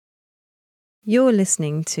You're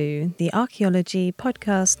listening to the Archaeology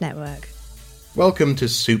Podcast Network. Welcome to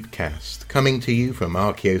Soupcast, coming to you from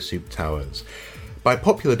Archaeosoup Towers. By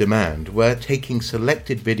popular demand, we're taking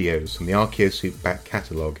selected videos from the Archaeosoup back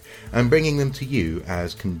catalogue and bringing them to you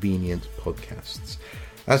as convenient podcasts.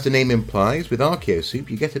 As the name implies, with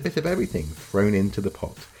Archaeosoup you get a bit of everything thrown into the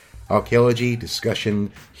pot. Archaeology,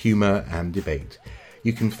 discussion, humour and debate.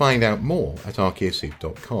 You can find out more at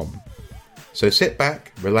archaeosoup.com. So sit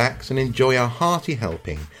back, relax and enjoy a hearty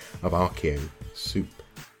helping of Archaeo Soup.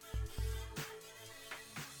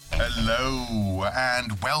 Hello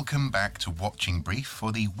and welcome back to Watching Brief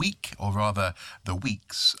for the week, or rather the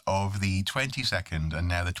weeks of the 22nd and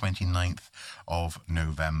now the 29th of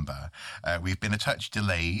November. We've been a touch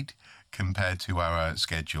delayed compared to our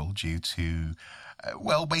schedule due to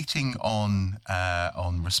waiting on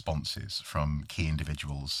responses from key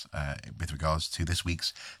individuals with regards to this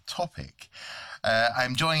week's topic.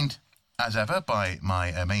 I'm joined, as ever, by my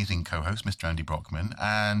amazing co-host, Mr. Andy Brockman,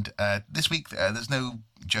 and this week there's no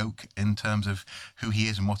joke in terms of who he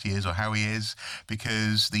is and what he is or how he is,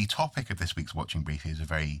 because the topic of this week's Watching Brief is a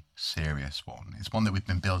very serious one. It's one that we've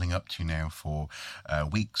been building up to now for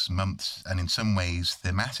weeks, months, and in some ways,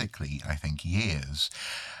 thematically, I think, years.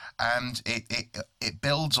 And it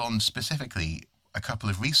builds on specifically a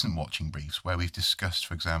couple of recent Watching Briefs where we've discussed,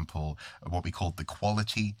 for example, what we called the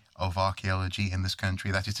quality of archaeology in this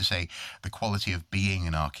country. That is to say, the quality of being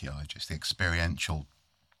an archaeologist, the experiential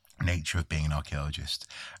nature of being an archaeologist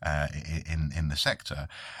in the sector.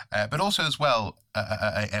 But also as well,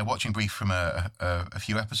 a Watching Brief from a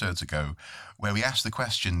few episodes ago where we asked the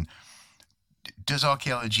question, does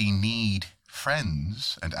archaeology need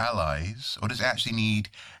friends and allies, or does it actually need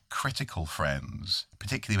critical friends,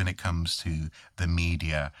 particularly when it comes to the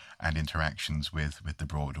media and interactions with the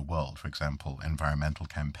broader world, for example, environmental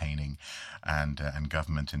campaigning and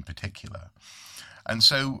government in particular. And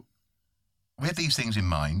so, with these things in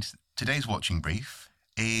mind, today's Watching Brief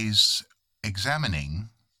is examining,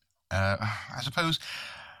 I suppose,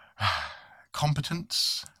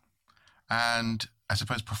 competence and, I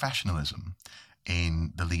suppose, professionalism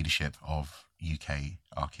in the leadership of UK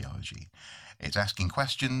archaeology. It's asking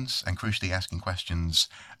questions, and crucially asking questions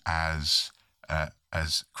as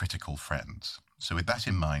critical friends. So with that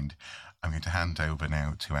in mind, I'm going to hand over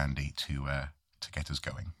now to Andy to get us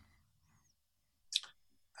going.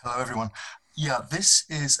 Hello, everyone. Yeah, this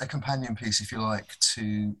is a companion piece, if you like,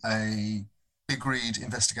 to a big read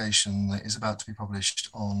investigation that is about to be published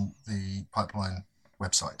on the Pipeline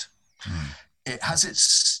website. It has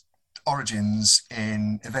its origins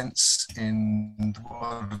in events in the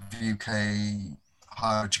world of UK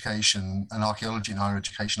higher education and archaeology in higher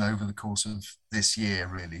education over the course of this year,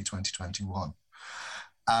 really, 2021.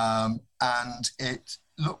 And it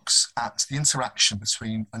looks at the interaction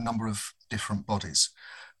between a number of different bodies.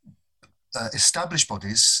 Established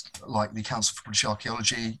bodies like the Council for British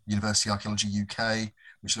Archaeology, University Archaeology UK,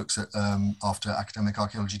 which looks at after academic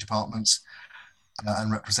archaeology departments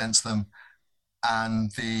and represents them, and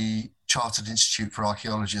the Chartered Institute for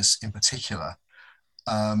Archaeologists in particular,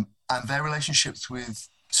 and their relationships with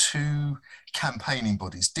two campaigning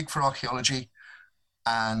bodies, Dig for Archaeology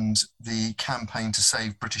and the Campaign to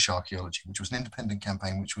Save British Archaeology, which was an independent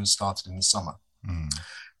campaign which was started in the summer.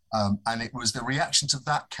 And it was the reaction to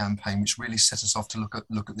that campaign which really set us off to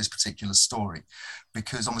look at this particular story,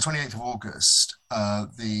 because on the 28th of August,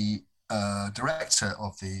 the director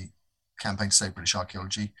of the Campaign to Save British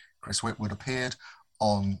Archaeology, Chris Whitwood, appeared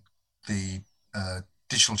on the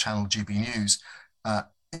digital channel GB News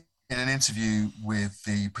in an interview with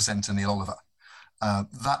the presenter Neil Oliver.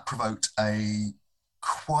 That provoked a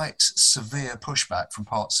quite severe pushback from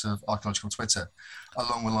parts of archaeological Twitter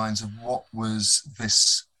along the lines of what was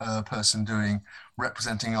this person doing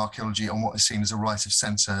representing archaeology on what is seen as a right of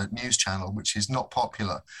centre news channel, which is not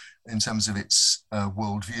popular in terms of its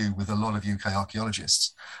worldview with a lot of UK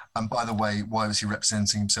archaeologists. And by the way, why was he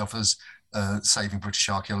representing himself as saving British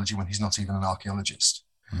archaeology when he's not even an archaeologist?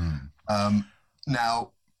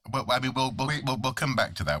 Now, well, I mean, we'll come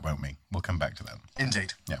back to that, won't we? We'll come back to that.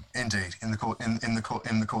 Indeed, yeah, indeed. In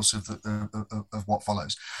the course of what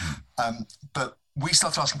follows, but we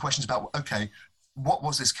started asking questions about, okay, what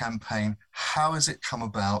was this campaign? How has it come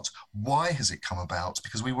about? Why has it come about?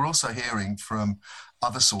 Because we were also hearing from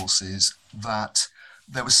other sources that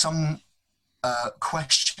there was some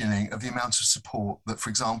questioning of the amount of support that, for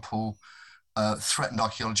example, threatened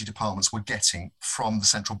archaeology departments were getting from the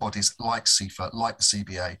central bodies like CIFA, like the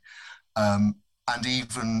CBA, and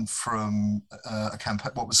even from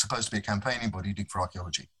what was supposed to be a campaigning body, Dig for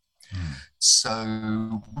Archaeology.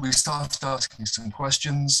 So we started asking some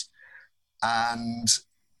questions, and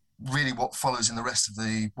really what follows in the rest of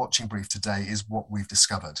the watching brief today is what we've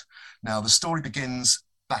discovered. Now, the story begins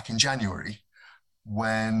back in January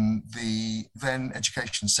when the then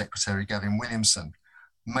Education Secretary, Gavin Williamson,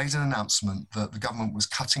 made an announcement that the government was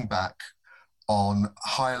cutting back on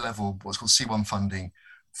higher level, what's called C1 funding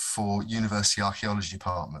for university archaeology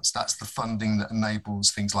departments. That's the funding that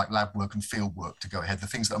enables things like lab work and field work to go ahead, the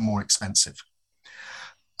things that are more expensive.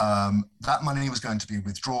 That money was going to be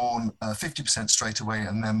withdrawn 50% straight away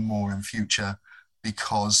and then more in future,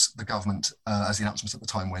 because the government, as the announcement at the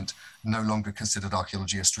time went, no longer considered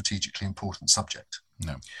archaeology a strategically important subject.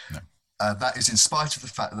 No. That is in spite of the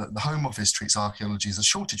fact that the Home Office treats archaeology as a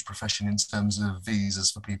shortage profession in terms of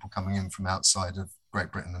visas for people coming in from outside of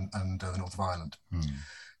Great Britain and the north of Ireland.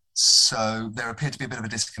 So there appeared to be a bit of a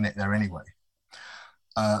disconnect there anyway.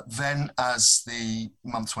 Then as the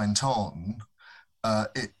months went on,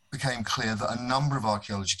 it became clear that a number of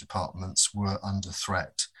archaeology departments were under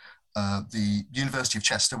threat. The University of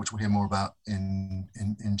Chester, which we'll hear more about in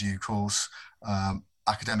due course,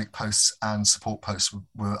 academic posts and support posts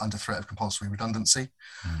were under threat of compulsory redundancy.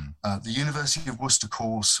 The University of Worcester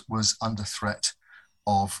course was under threat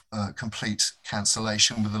of complete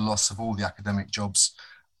cancellation with the loss of all the academic jobs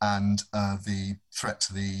and the threat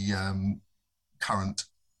to the current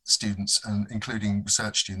students, and including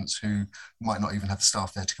research students who might not even have the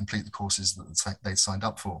staff there to complete the courses that they'd signed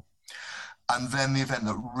up for. And then the event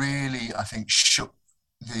that really, I think, shook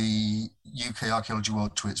the UK archaeology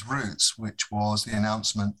world to its roots, which was the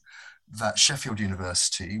announcement that Sheffield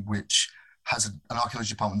University, which has an archaeology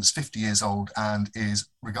department that's 50 years old and is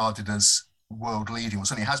regarded as world leading, or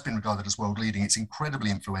certainly has been regarded as world leading. It's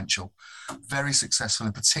incredibly influential, very successful,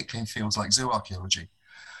 and particularly in fields like zooarchaeology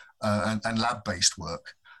and lab-based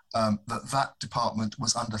work. That department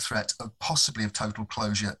was under threat of possibly of total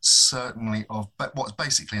closure, certainly of what's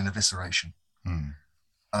basically an evisceration.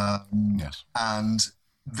 Yes. And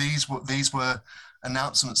these were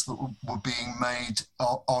announcements that were being made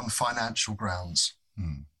on financial grounds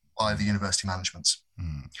by the university managements.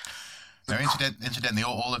 Now, incidentally,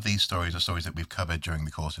 all of these stories are stories that we've covered during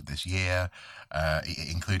the course of this year,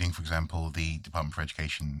 including, for example, the Department for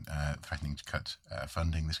Education threatening to cut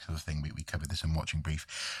funding, this sort of thing. We covered this in Watching Brief.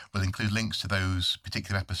 We'll include links to those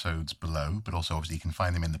particular episodes below, but also, obviously, you can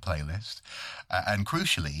find them in the playlist. And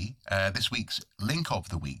crucially, this week's link of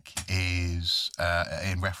the week is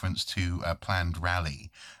in reference to a planned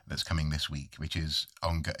rally that's coming this week, which is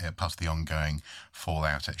part of the ongoing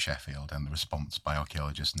fallout at Sheffield and the response by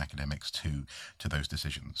archaeologists and academics to those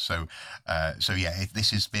decisions. So yeah,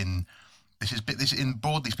 this has been in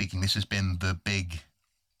broadly speaking, this has been the big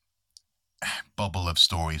bubble of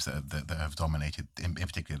stories that have dominated, in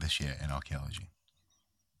particular this year, in archaeology.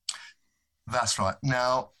 That's right.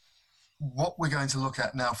 Now, what we're going to look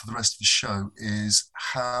at now for the rest of the show is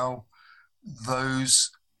how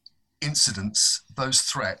those incidents, those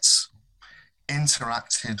threats,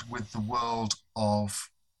 interacted with the world of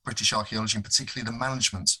British archaeology, and particularly the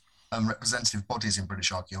management and representative bodies in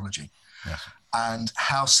British archaeology, yes, and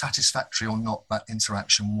how satisfactory or not that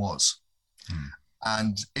interaction was.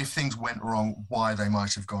 And if things went wrong, why they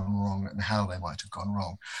might have gone wrong and how they might have gone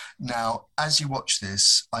wrong. Now, as you watch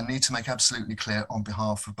this, I need to make absolutely clear on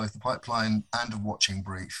behalf of both the Pipeline and of Watching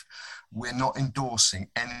Brief, we're not endorsing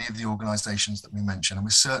any of the organisations that we mention, and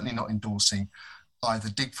we're certainly not endorsing either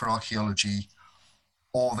Dig for Archaeology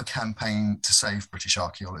or the Campaign to Save British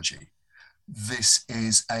Archaeology. This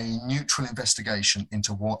is a neutral investigation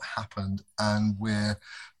into what happened, and we're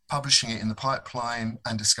publishing it in the Pipeline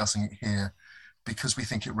and discussing it here because we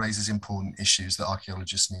think it raises important issues that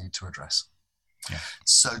archaeologists need to address. Yeah.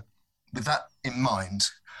 So with that in mind,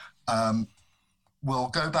 we'll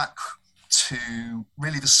go back to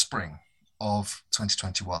really the spring of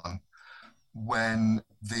 2021, when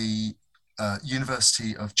the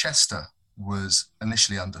University of Chester was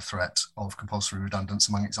initially under threat of compulsory redundance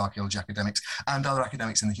among its archaeology academics and other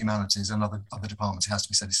academics in the humanities and other departments. It has to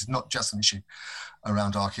be said, this is not just an issue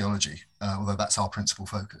around archaeology, although that's our principal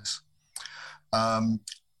focus.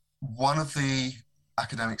 One of the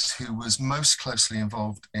academics who was most closely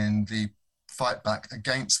involved in the fight back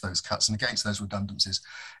against those cuts and against those redundancies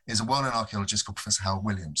is a well-known archaeologist called Professor Howard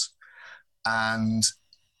Williams. And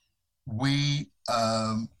we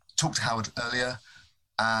talked to Howard earlier,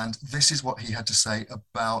 and this is what he had to say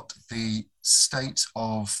about the state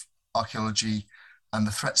of archaeology and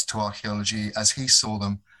the threats to archaeology as he saw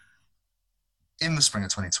them in the spring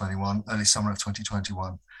of 2021, early summer of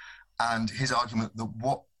 2021, and his argument that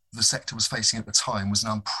what the sector was facing at the time was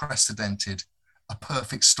an unprecedented, a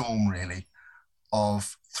perfect storm really,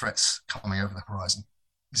 of threats coming over the horizon.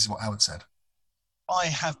 This is what Howard said. I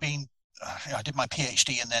have been I did my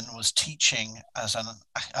PhD and then was teaching as a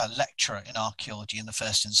lecturer in archaeology in the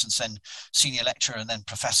first instance, then senior lecturer and then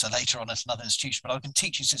professor later on at another institution. But I've been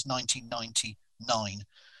teaching since 1999.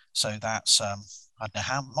 So that's, I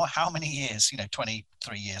don't know how many years,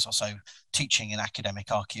 23 years or so teaching in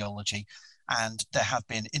academic archaeology. And there have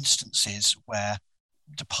been instances where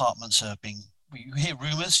departments are being, you hear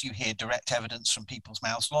rumours, you hear direct evidence from people's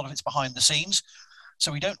mouths. A lot of it's behind the scenes.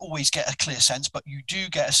 So we don't always get a clear sense, but you do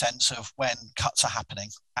get a sense of when cuts are happening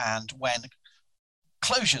and when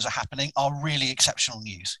closures are happening are really exceptional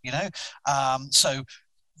news, So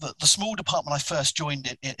the small department I first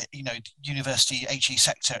joined university HE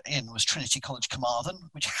sector in was Trinity College Carmarthen,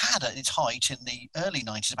 which had at its height in the early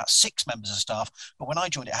 90s about 6 members of staff. But when I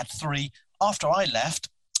joined, it had 3. After I left,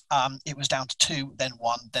 it was down to 2, then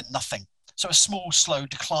 1, then nothing. So a small, slow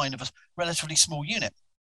decline of a relatively small unit.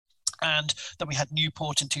 And then we had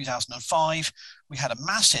Newport in 2005. We had a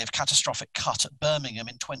massive catastrophic cut at Birmingham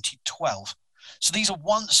in 2012. So these are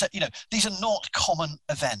these are not common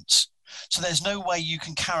events. So there's no way you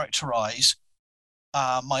can characterize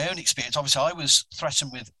my own experience. Obviously, I was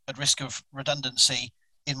threatened with a risk of redundancy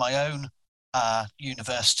in my own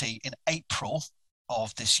university in April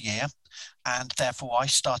of this year. And therefore, I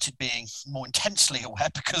started being more intensely aware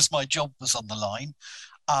because my job was on the line.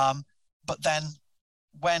 But then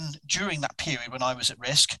during that period when I was at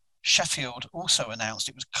risk, Sheffield also announced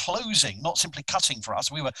it was closing, not simply cutting for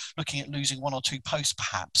us. We were looking at losing 1 or 2 posts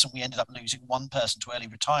perhaps, and we ended up losing 1 person to early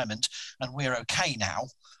retirement, and we're okay now.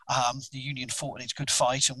 The union fought its good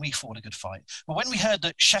fight and we fought a good fight. But when we heard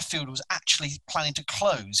that Sheffield was actually planning to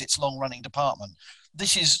close its long-running department,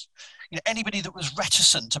 this is, anybody that was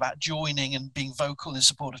reticent about joining and being vocal in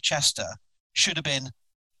support of Chester should have been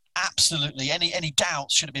absolutely, any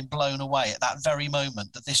doubts should have been blown away at that very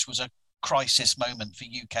moment that this was a crisis moment for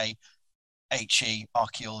UK HE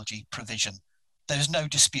archaeology provision. There's no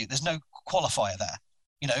dispute. There's no qualifier there.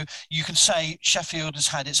 You can say Sheffield has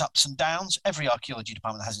had its ups and downs. Every archaeology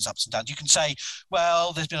department has its ups and downs. You can say,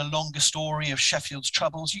 well, there's been a longer story of Sheffield's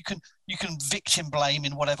troubles. You can victim blame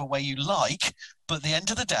in whatever way you like. But at the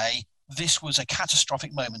end of the day, this was a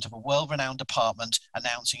catastrophic moment of a world-renowned department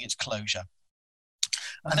announcing its closure.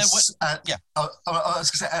 I was going to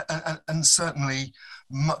say, and certainly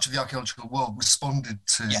much of the archaeological world responded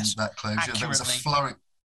to that closure. Accurately. There was a flurry.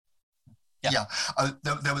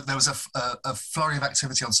 There was a flurry of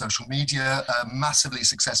activity on social media, a massively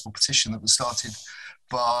successful petition that was started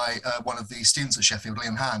by one of the students at Sheffield,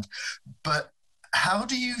 Liam Hand. But how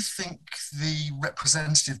do you think the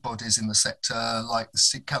representative bodies in the sector, like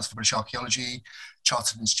the Council for British Archaeology,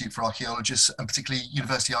 Chartered Institute for Archaeologists, and particularly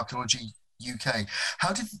University Archaeology UK,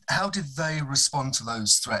 how did they respond to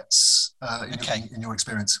those threats in your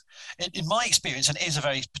experience? In my experience, and it is a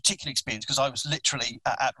very particular experience because I was literally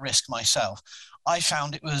at risk myself, I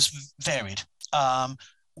found it was varied.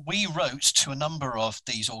 We wrote to a number of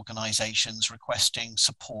these organisations requesting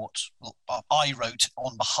support. I wrote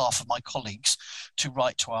on behalf of my colleagues to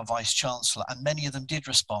write to our Vice-Chancellor, and many of them did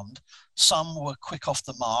respond. Some were quick off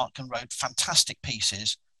the mark and wrote fantastic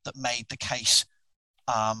pieces that made the case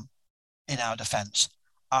in our defence.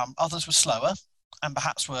 Others were slower and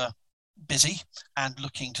perhaps were busy and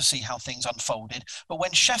looking to see how things unfolded. But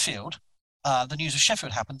when Sheffield, the news of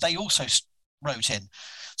Sheffield happened, they also wrote in.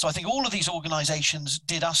 So I think all of these organisations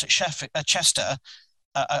did us at Chester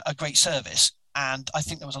a great service. And I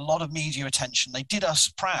think there was a lot of media attention. They did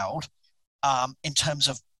us proud in terms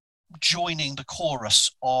of joining the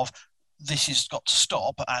chorus of this has got to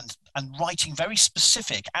stop and writing very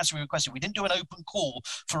specific, as we requested. We didn't do an open call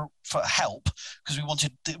for help because we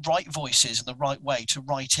wanted the right voices and the right way to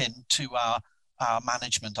write in to our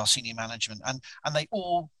management, our senior management. And they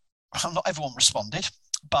all, not everyone responded,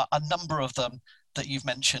 but a number of them that you've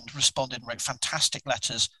mentioned responded and wrote fantastic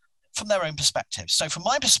letters from their own perspectives. So from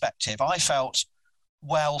my perspective, I felt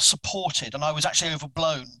well supported, and I was actually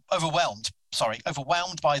overwhelmed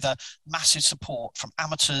by the massive support from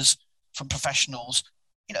amateurs, from professionals,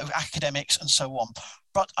 academics and so on.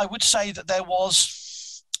 But I would say that there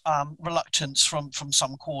was reluctance from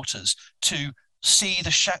some quarters to see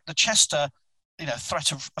the Chester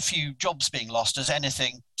threat of a few jobs being lost as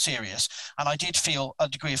anything serious. And I did feel a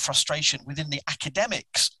degree of frustration within the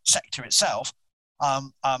academics sector itself.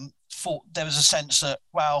 There was a sense that,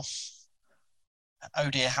 well, oh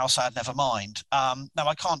dear, how sad, never mind. Now,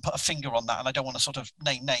 I can't put a finger on that, and I don't want to sort of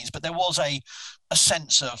name names, but there was a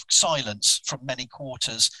sense of silence from many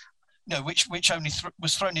quarters, which only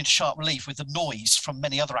was thrown into sharp relief with the noise from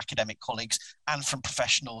many other academic colleagues and from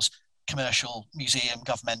professionals, commercial, museum,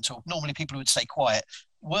 governmental. Normally people who would stay quiet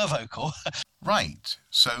were vocal. Right.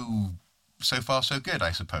 So so far so good,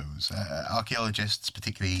 I suppose. Archaeologists,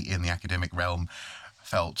 particularly in the academic realm,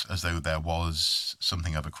 felt as though there was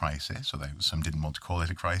something of a crisis, although some didn't want to call it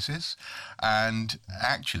a crisis. And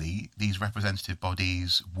actually, these representative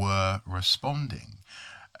bodies were responding.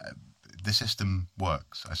 The system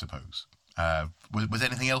works, I suppose. Was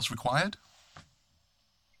anything else required?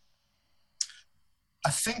 I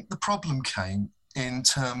think the problem came in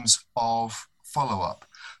terms of follow-up,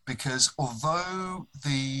 because although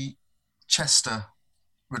the Chester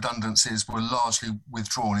redundancies were largely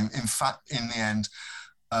withdrawn, in fact, in the end,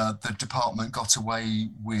 the department got away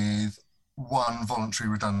with one voluntary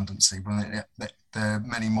redundancy when there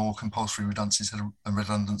many more compulsory redundancies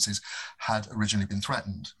had originally been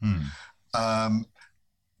threatened.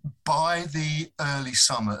 By the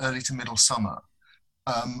early to middle summer,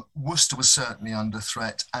 Worcester was certainly under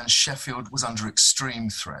threat and Sheffield was under extreme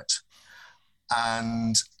threat.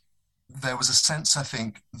 And there was a sense, I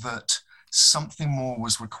think, that something more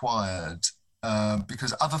was required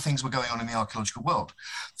because other things were going on in the archaeological world.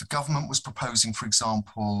 The government was proposing, for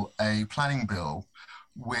example, a planning bill,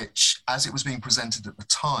 which, as it was being presented at the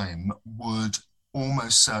time, would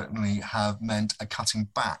almost certainly have meant a cutting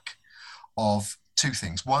back of two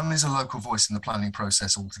things. One is a local voice in the planning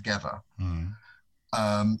process altogether,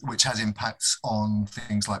 which has impacts on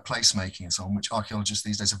things like placemaking and so on, which archaeologists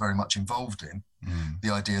these days are very much involved in.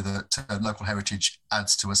 The idea that local heritage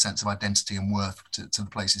adds to a sense of identity and worth to the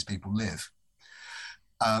places people live.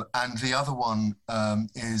 And the other one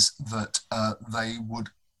is that they would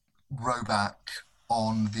row back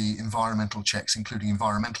on the environmental checks, including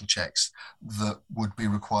environmental checks that would be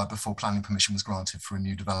required before planning permission was granted for a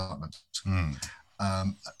new development.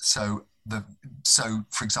 So,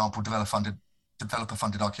 for example,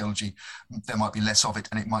 developer-funded archaeology, there might be less of it,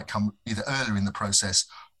 and it might come either earlier in the process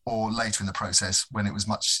or later in the process when it was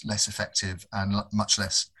much less effective and much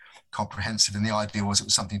less comprehensive. And the idea was it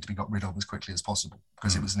was something to be got rid of as quickly as possible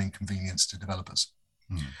because it was an inconvenience to developers.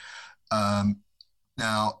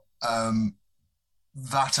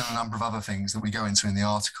 That and a number of other things that we go into in the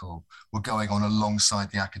article were going on alongside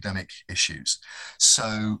the academic issues.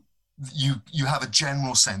 So you have a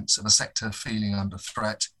general sense of a sector feeling under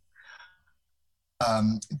threat.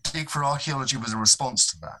 Dig for Archaeology was a response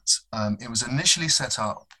to that. It was initially set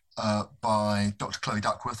up by Dr. Chloe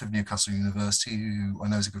Duckworth of Newcastle University, who I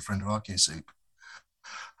know is a good friend of ArchaeoSoup.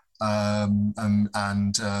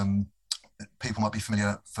 And people might be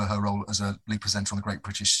familiar for her role as a lead presenter on the Great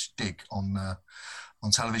British Dig on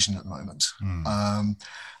television at the moment.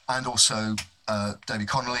 And also David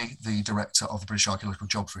Connolly, the director of the British Archaeological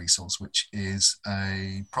Jobs Resource, which is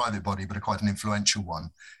a private body, but quite an influential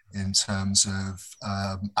one in terms of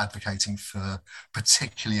advocating for,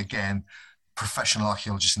 particularly again, professional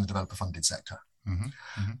archaeologists in the developer-funded sector.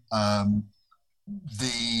 Now,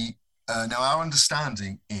 our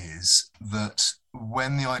understanding is that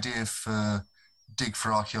when the idea for Dig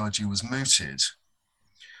for Archaeology was mooted,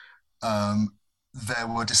 there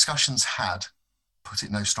were discussions had, put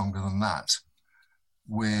it no stronger than that,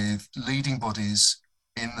 with leading bodies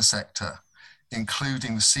in the sector,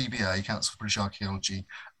 including the CBA, Council for British Archaeology,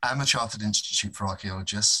 and the Chartered Institute for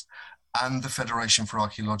Archaeologists, and the Federation for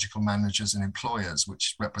Archaeological Managers and Employers,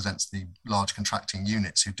 which represents the large contracting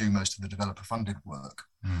units who do most of the developer-funded work.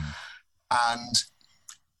 And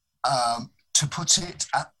to put it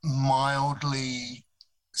mildly,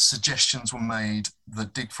 suggestions were made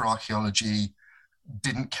that Dig for Archaeology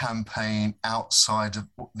didn't campaign outside of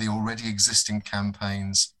the already existing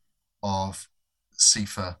campaigns of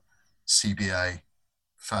CIFA, CBA,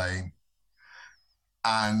 FAME,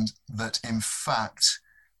 and that in fact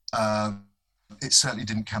it certainly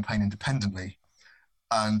didn't campaign independently,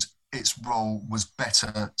 and its role was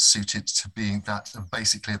better suited to being that of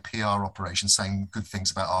basically a PR operation, saying good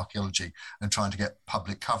things about archaeology and trying to get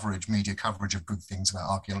public coverage, media coverage of good things about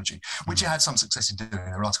archaeology, which it had some success in doing.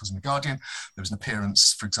 There were articles in The Guardian. There was an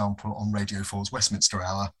appearance, for example, on Radio 4's Westminster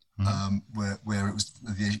Hour, where it was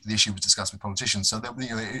the issue was discussed with politicians. So that,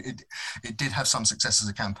 it did have some success as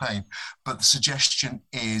a campaign, but the suggestion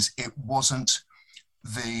is it wasn't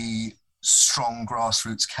the strong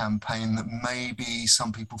grassroots campaign that maybe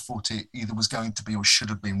some people thought it either was going to be or should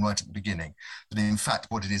have been right at the beginning. But in fact,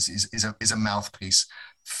 what it is a mouthpiece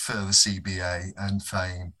for the CBA and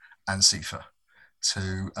FAME and CIFA.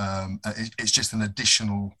 It's just an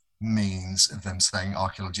additional means of them saying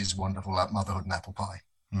archaeology is wonderful, like motherhood and apple pie.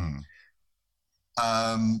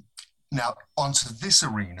 Now, onto this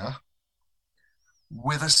arena,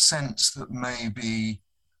 with a sense that maybe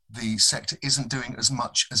the sector isn't doing as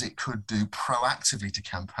much as it could do proactively to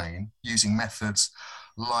campaign, using methods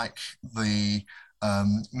like the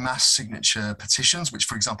mass signature petitions, which,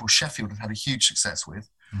 for example, Sheffield had a huge success with.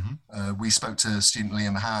 We spoke to student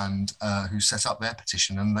Liam Hand, who set up their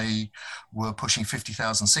petition, and they were pushing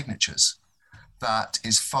 50,000 signatures. That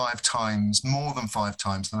is more than five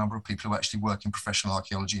times the number of people who actually work in professional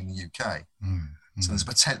archaeology in the UK. So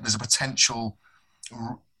there's a potential,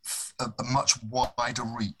 a much wider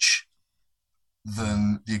reach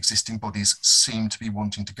than the existing bodies seem to be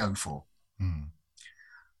wanting to go for.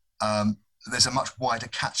 There's a much wider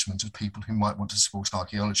catchment of people who might want to support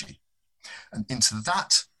archaeology. And into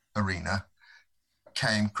that arena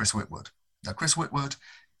came Chris Whitwood. Now, Chris Whitwood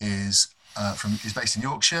is based in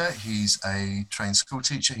Yorkshire. He's a trained school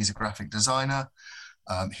teacher. He's a graphic designer.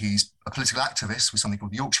 He's a political activist with something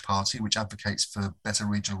called the Yorkshire Party, which advocates for better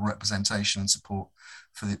regional representation and support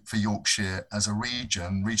for Yorkshire as a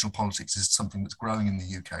region. Regional politics is something that's growing in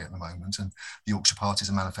the UK at the moment, and the Yorkshire Party is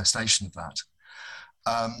a manifestation of that.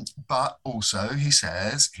 But also, he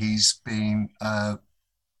says he's been a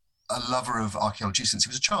lover of archaeology since he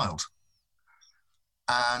was a child.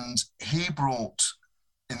 And he brought,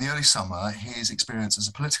 in the early summer, his experience as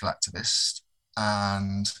a political activist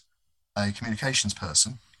and a communications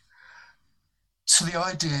person to the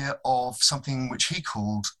idea of something which he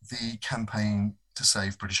called the Campaign to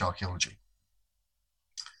Save British Archaeology.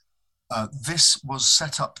 This was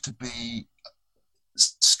set up to be,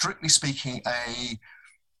 strictly speaking, a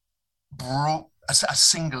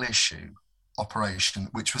single issue operation,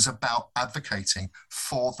 which was about advocating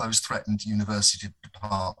for those threatened university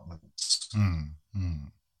departments.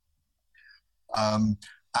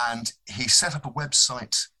 And he set up a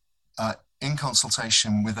website in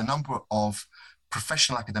consultation with a number of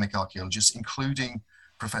professional academic archaeologists, including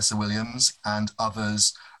Professor Williams and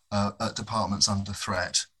others at departments under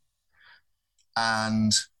threat.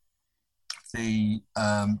 And the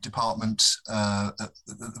department and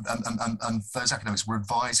those academics were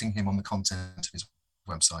advising him on the content of his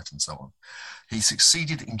website and so on. He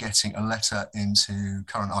succeeded in getting a letter into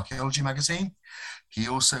Current Archaeology magazine. He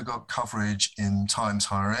also got coverage in Times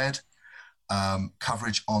Higher Ed,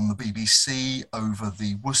 coverage on the BBC over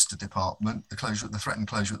the Worcester department, the threatened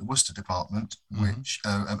closure at the Worcester department, which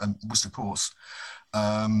Worcester course.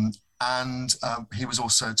 And he was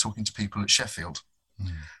also talking to people at Sheffield.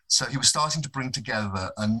 So he was starting to bring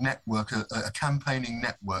together a network, a campaigning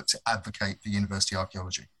network to advocate for university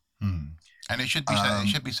archaeology. And it should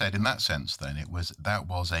be said in that sense, then, that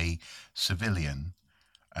was a civilian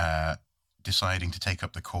deciding to take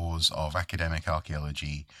up the cause of academic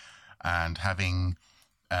archaeology and having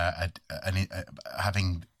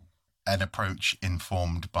having an approach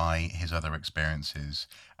informed by his other experiences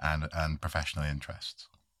and professional interests.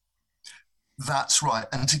 That's right.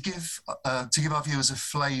 And to give our viewers a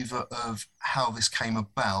flavour of how this came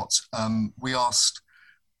about, we asked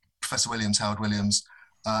Professor Williams, Howard Williams,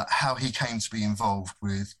 how he came to be involved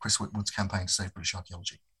with Chris Whitwood's Campaign to Save British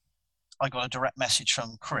Archaeology. I got a direct message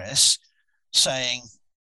from Chris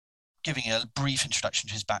giving a brief introduction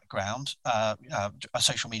to his background, a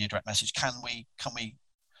social media direct message. Can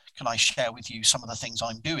I share with you some of the things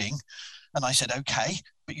I'm doing? And I said, okay,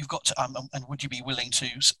 but you've got to, and would you be willing to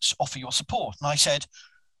offer your support? And I said,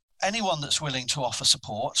 anyone that's willing to offer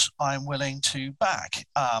support, I'm willing to back.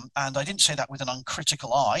 And I didn't say that with an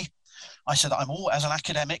uncritical eye. I said, as an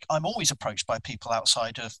academic, I'm always approached by people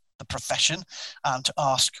outside of the profession to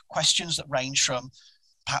ask questions that range from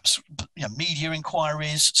perhaps media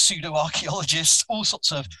inquiries, pseudo-archaeologists, all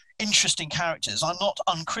sorts of interesting characters. I'm not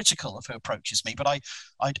uncritical of who approaches me, but I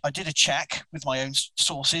did a check with my own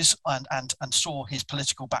sources and saw his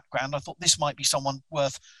political background. I thought this might be someone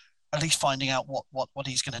worth at least finding out what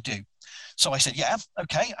he's going to do. So I said, yeah,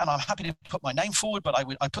 okay, and I'm happy to put my name forward, but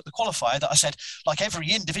I put the qualifier that I said, like every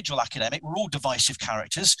individual academic, we're all divisive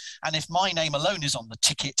characters, and if my name alone is on the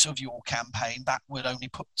ticket of your campaign, that would only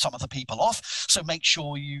put some of the people off. So make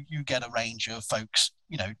sure you get a range of folks,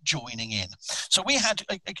 joining in. So we had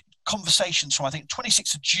conversations from, I think,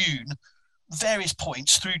 26th of June, various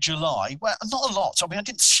points through July. Well, not a lot. I mean, I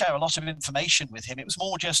didn't share a lot of information with him. It was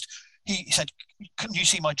more just, he said, can you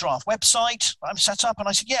see my draft website I'm set up? And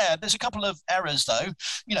I said, yeah, there's a couple of errors though.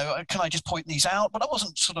 Can I just point these out? But I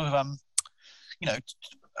wasn't sort of,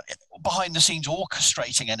 behind the scenes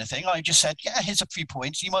orchestrating anything. I just said, yeah, here's a few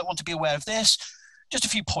points. You might want to be aware of this. Just a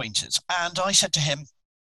few pointers. And I said to him,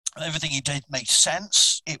 everything he did made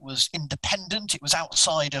sense. It was independent. It was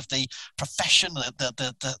outside of the profession,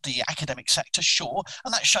 the academic sector, sure.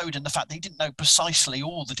 And that showed in the fact that he didn't know precisely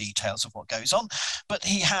all the details of what goes on, but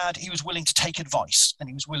he was willing to take advice and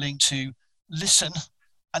he was willing to listen.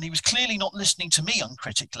 And he was clearly not listening to me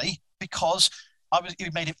uncritically because He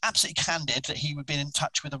made it absolutely candid that he would be in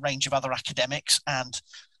touch with a range of other academics and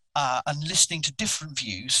listening to different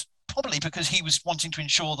views, probably because he was wanting to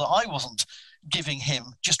ensure that I wasn't giving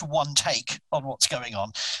him just one take on what's going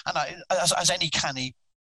on. And as any canny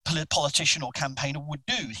politician or campaigner would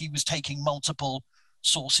do, he was taking multiple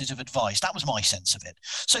sources of advice. That was my sense of it.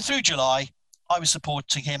 So through July, I was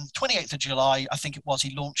supporting him. 28th of July, I think it was,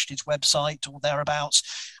 he launched his website or thereabouts.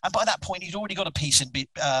 And by that point, he'd already got a piece in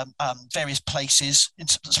various places in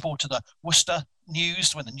support of the Worcester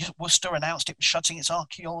News. When the Worcester announced it was shutting its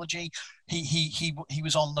archaeology, he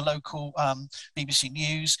was on the local BBC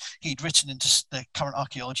News. He'd written into the Current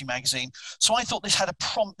Archaeology magazine. So I thought this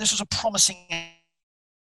was a promising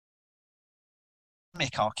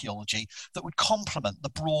archaeology that would complement the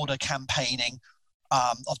broader campaigning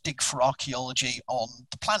of Dig for Archaeology on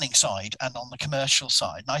the planning side and on the commercial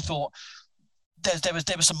side. And I thought there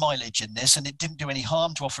was some mileage in this, and it didn't do any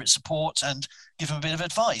harm to offer its support and give him a bit of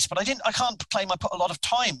advice. But I can't claim I put a lot of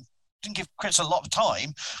time. Didn't give Chris a lot of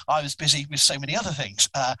time. I was busy with so many other things.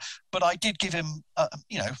 But I did give him,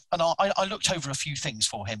 and I looked over a few things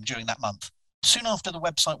for him during that month. Soon after the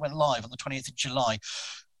website went live on the 20th of July,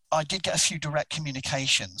 I did get a few direct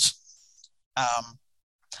communications.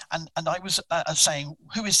 And I was saying,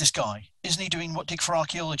 who is this guy? Isn't he doing what Dig for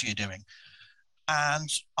Archaeology are doing? And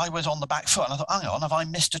I was on the back foot, and I thought, hang on, have I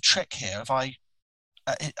missed a trick here?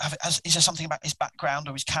 Is there something about his background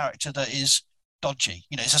or his character that is dodgy?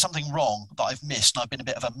 Is there something wrong that I've missed? And I've been a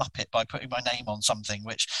bit of a muppet by putting my name on something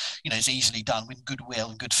which, is easily done with goodwill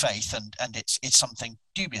and good faith, and it's something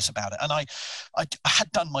dubious about it. And I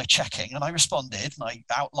had done my checking, and I responded, and I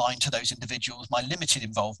outlined to those individuals my limited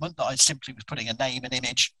involvement, that I simply was putting a name and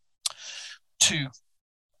image to,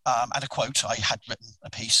 and a quote. I had written a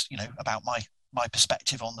piece, about my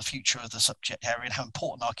perspective on the future of the subject area and how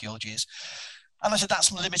important archaeology is. And I said,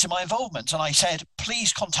 that's limited my involvement. And I said,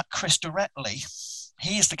 please contact Chris directly.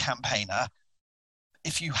 He is the campaigner.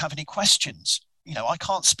 If you have any questions, I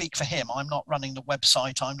can't speak for him. I'm not running the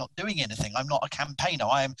website. I'm not doing anything. I'm not a campaigner.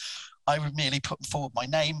 I would merely put forward my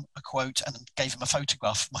name, a quote, and gave him a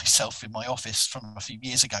photograph of myself in my office from a few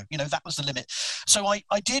years ago. That was the limit. So I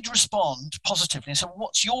did respond positively and said,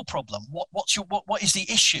 what's your problem? What is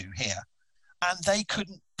the issue here? And they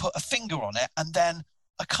couldn't put a finger on it. And then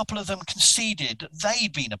a couple of them conceded that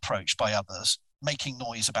they'd been approached by others making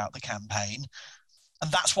noise about the campaign.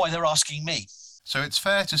 And that's why they're asking me. So it's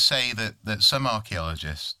fair to say that some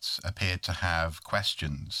archaeologists appeared to have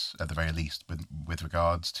questions, at the very least, with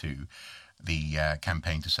regards to the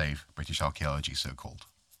campaign to save British archaeology, so-called.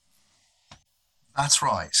 That's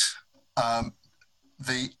right.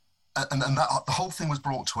 The whole thing was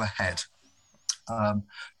brought to a head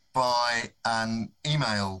by an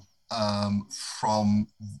email from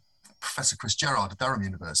Professor Chris Gerard of Durham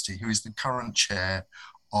University, who is the current chair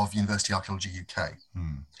of University Archaeology UK.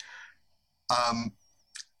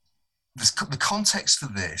 The context for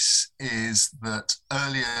this is that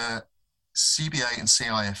earlier CBA and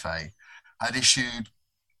CIFA had issued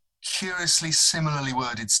curiously similarly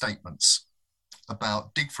worded statements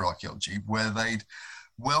about Dig for Archaeology, where they'd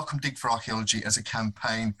welcomed Dig for Archaeology as a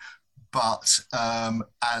campaign, but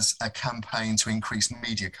as a campaign to increase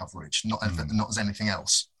media coverage, not as anything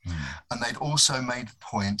else. And they'd also made the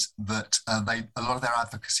point that a lot of their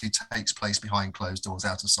advocacy takes place behind closed doors,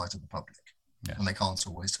 out of sight of the public, and they can't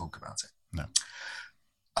always talk about it. No.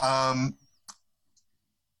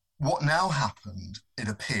 What now happened, it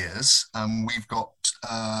appears, and we've got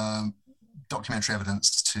documentary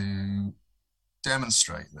evidence to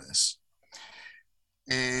demonstrate this,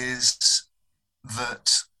 is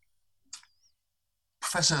that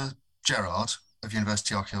Professor Gerard of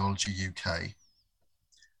University Archaeology UK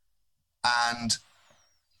and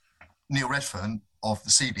Neil Redfern of the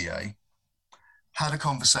CBA had a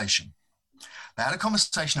conversation. They had a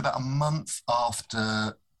conversation about a month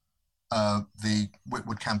after the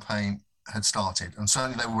Whitwood campaign had started, and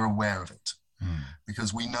certainly they were aware of it,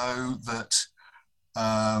 because we know that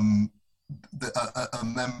a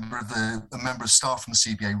member of staff from the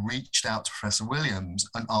CBA reached out to Professor Williams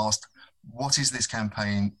and asked, what is this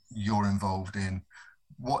campaign you're involved in?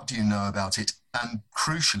 What do you know about it? And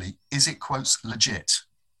crucially, is it, quotes, legit?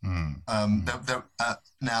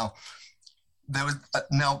 Now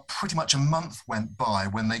pretty much a month went by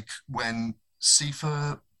when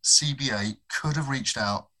CBA could have reached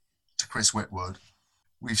out to Chris Whitwood.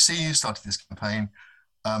 We've seen you started this campaign.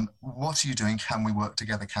 What are you doing? Can we work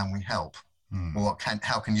together? Can we help? Or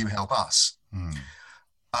how can you help us?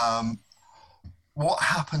 What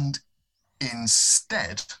happened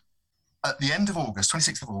instead, at the end of August,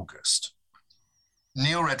 26th of August,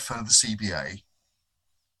 Neil Redfern of the CBA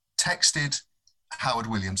texted Howard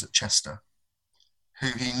Williams at Chester,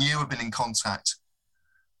 who he knew had been in contact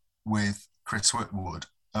with Chris Whitwood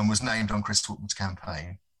and was named on Chris Whitwood's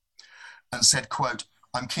campaign, and said, quote,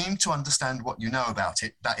 "I'm keen to understand what you know about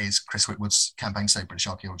it," that is Chris Whitwood's campaign to save British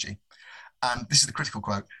archaeology, and this is the critical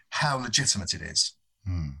quote, "how legitimate it is."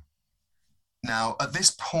 Now, at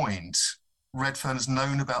this point, Redfern has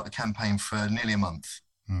known about the campaign for nearly a month,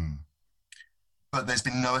 but there's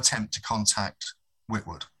been no attempt to contact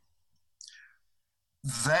Whitwood.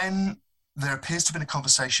 Then there appears to have been a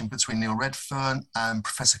conversation between Neil Redfern and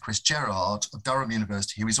Professor Chris Gerard of Durham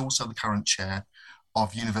University, who is also the current chair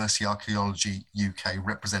of University Archaeology UK,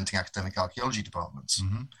 representing academic archaeology departments.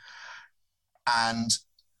 And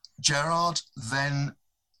Gerard then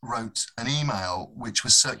wrote an email which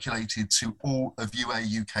was circulated to all of UA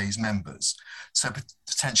UK's members. So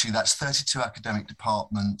potentially that's 32 academic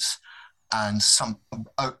departments and some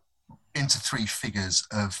into 3 figures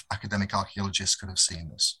of academic archaeologists could have seen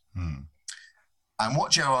this. And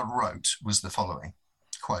what Gerard wrote was the following,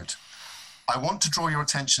 quote, "I want to draw your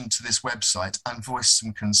attention to this website and voice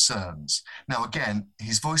some concerns." Now, again,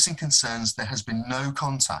 he's voicing concerns. There has been no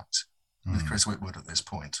contact with Chris Whitwood at this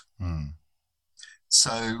point.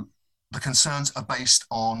 So the concerns are based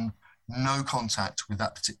on no contact with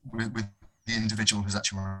with the individual who's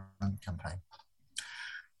actually running the campaign.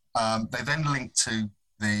 They then link to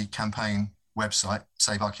the campaign website,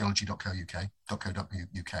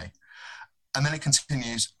 savearchaeology.co.uk. And then it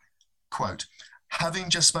continues, quote, "Having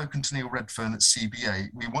just spoken to Neil Redfern at CBA,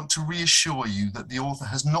 we want to reassure you that the author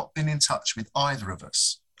has not been in touch with either of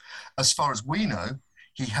us. As far as we know,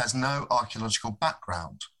 he has no archaeological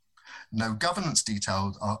background. No governance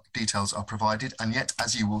details are provided, and yet,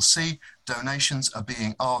 as you will see, donations are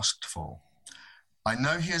being asked for. I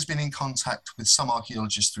know he has been in contact with some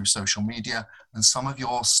archaeologists through social media, and some of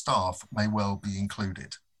your staff may well be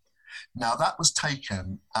included." Now, that was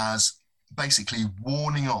taken as basically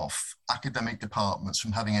warning off academic departments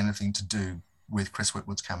from having anything to do with Chris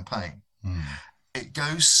Whitwood's campaign. It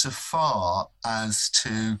goes so far as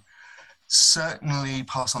to certainly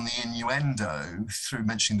pass on the innuendo through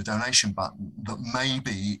mentioning the donation button that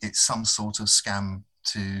maybe it's some sort of scam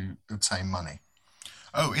to obtain money.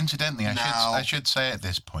 Oh, incidentally, I should say at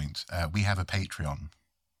this point, we have a Patreon.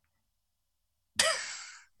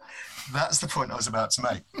 That's the point I was about to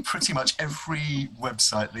make. Pretty much every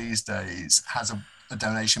website these days has a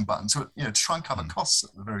donation button to try and cover costs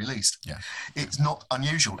at the very least. Yeah, it's not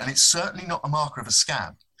unusual, and it's certainly not a marker of a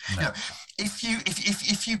scam. No. If you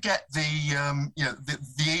get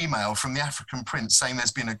the email from the African prince saying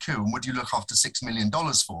there's been a coup and would you look after $6 million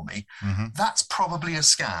for me, that's probably a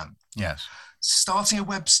scam. Yes. Starting a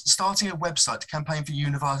website to campaign for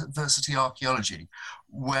university archaeology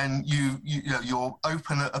when you're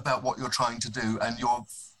open about what you're trying to do and you're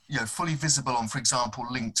fully visible on, for example,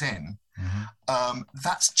 LinkedIn,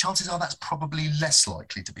 chances are that's probably less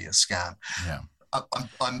likely to be a scam. Yeah.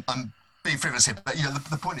 I'm being frivolous here, but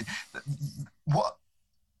the point is what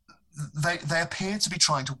they appear to be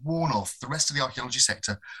trying to warn off the rest of the archaeology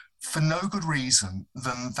sector for no good reason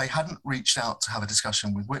than they hadn't reached out to have a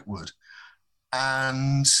discussion with Whitwood,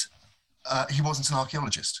 and he wasn't an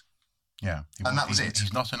archaeologist. Yeah, and that was it.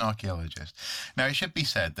 He's not an archaeologist. Now, it should be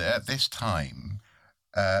said that at this time,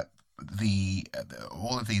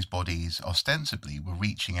 all of these bodies ostensibly were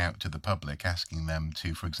reaching out to the public, asking them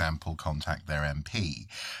to, for example, contact their MP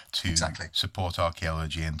to support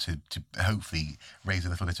archaeology and to hopefully raise a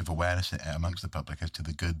little bit of awareness amongst the public as to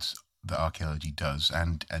the goods that archaeology does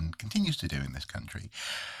and continues to do in this country.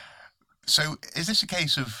 So is this a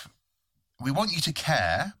case of, we want you to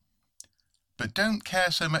care, but don't care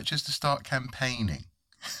so much as to start campaigning,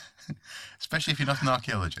 especially if you're not an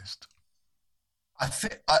archaeologist?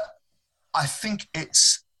 I think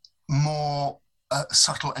it's more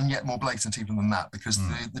subtle and yet more blatant even than that, because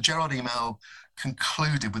the Gerard email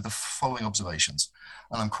concluded with the following observations,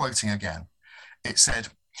 and I'm quoting again. It said,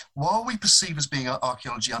 "While we perceive as being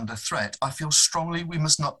archaeology under threat, I feel strongly we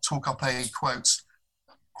must not talk up a, quote,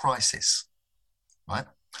 crisis," right?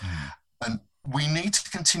 And we need to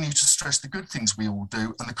continue to stress the good things we all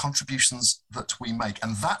do and the contributions that we make.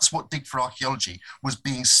 And that's what Dig for Archaeology was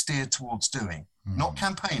being steered towards doing. Not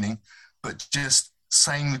campaigning, but just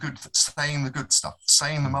saying the good stuff,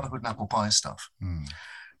 saying the motherhood and apple pie stuff.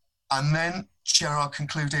 And then Gerard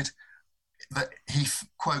concluded that he,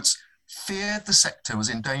 quotes, "feared the sector was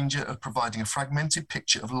in danger of providing a fragmented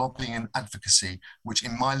picture of lobbying and advocacy, which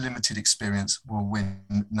in my limited experience will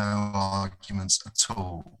win no arguments at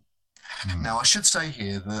all." Now, I should say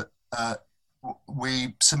here that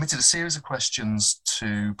we submitted a series of questions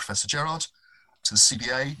to Professor Gerard, to the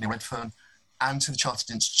CBA, Neil Redfern, and to the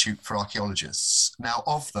Chartered Institute for Archaeologists. Now,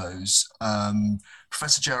 of those,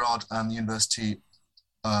 Professor Gerard and the University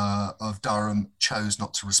of Durham chose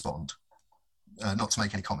not to respond, not to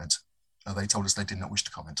make any comment. They told us they did not wish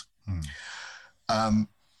to comment.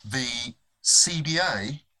 The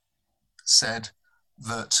CBA said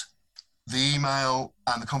that the email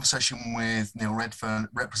and the conversation with Neil Redfern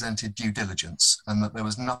represented due diligence, and that there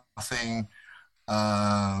was nothing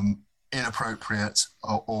inappropriate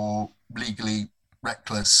or legally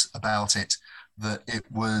reckless about it. That it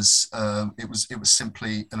was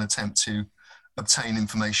simply an attempt to obtain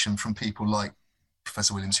information from people like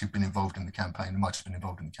Professor Williams, who've been involved in the campaign, might have been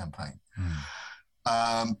involved in the campaign.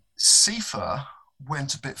 CIFA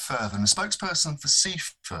went a bit further, and the spokesperson for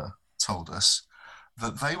CIFA told us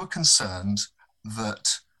that they were concerned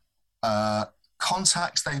that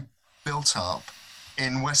contacts they built up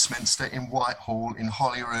in Westminster, in Whitehall, in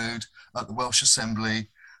Holyrood, at the Welsh Assembly,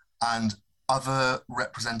 and other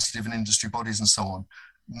representative and industry bodies and so on,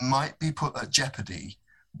 might be put at jeopardy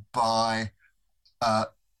by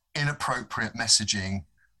inappropriate messaging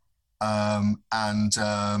and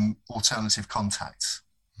alternative contacts,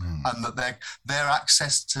 and that their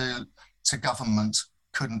access to government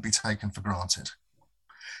couldn't be taken for granted.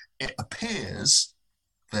 It appears,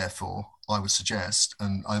 therefore, I would suggest,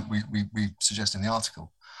 and we suggest in the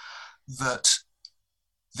article, that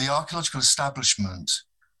the archaeological establishment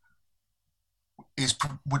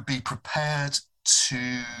would be prepared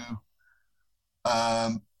to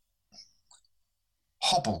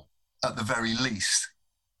hobble, at the very least,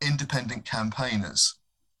 independent campaigners,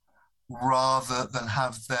 rather than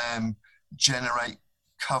have them generate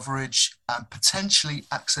coverage and potentially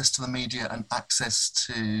access to the media and access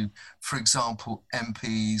to, for example,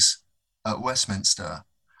 MPs at Westminster,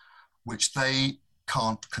 which they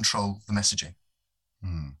can't control the messaging.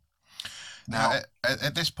 Now,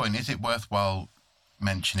 at this point, is it worthwhile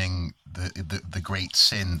mentioning the great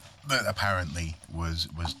sin that apparently was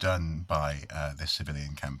done by this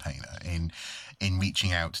civilian campaigner in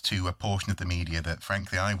reaching out to a portion of the media that,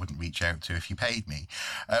 frankly, I wouldn't reach out to if you paid me.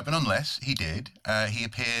 But nonetheless, he did. He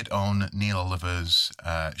appeared on Neil Oliver's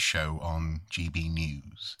show on GB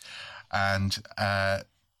News, and that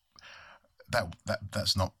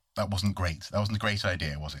wasn't great. That wasn't a great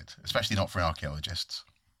idea, was it? Especially not for archaeologists.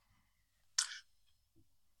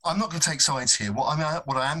 I'm not going to take sides here. What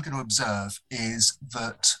I am going to observe is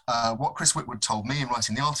that what Chris Whitwood told me in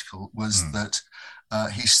writing the article was that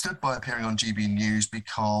he stood by appearing on GB News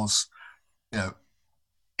because,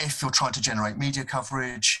 if you're trying to generate media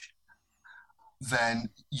coverage, then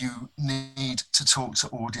you need to talk to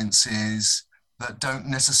audiences that don't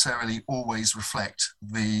necessarily always reflect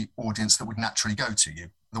the audience that would naturally go to you,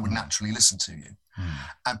 that would naturally listen to you.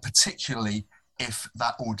 And particularly if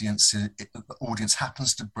that audience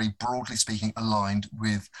happens to be, broadly speaking, aligned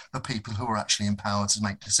with the people who are actually empowered to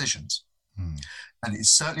make decisions. And it's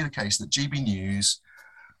certainly the case that GB News,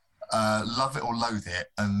 love it or loathe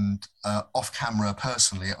it, and off camera,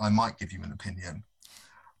 personally, I might give you an opinion.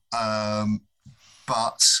 But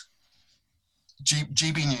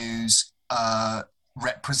GB News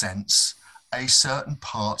represents a certain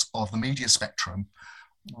part of the media spectrum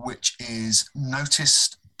which is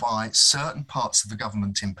noticed by certain parts of the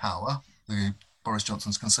government in power, the Boris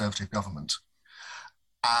Johnson's Conservative government,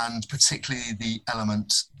 and particularly the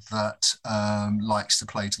element that likes to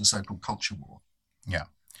play to the so-called culture war. Yeah.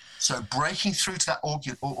 So breaking through to that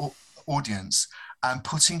audience and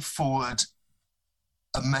putting forward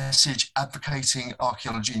a message advocating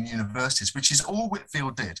archaeology in universities, which is all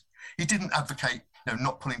Whitfield did. He didn't advocate,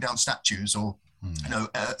 not pulling down statues or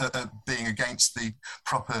being against the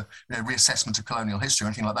proper reassessment of colonial history or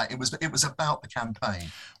anything like that. It was about the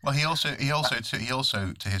campaign. Well, he also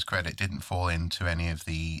to his credit didn't fall into any of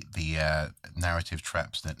the narrative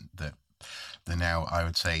traps that the now, I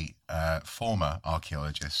would say, former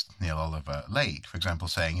archaeologist Neil Oliver laid. For example,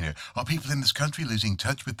 saying, are people in this country losing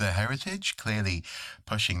touch with their heritage? Clearly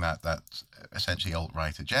pushing that essentially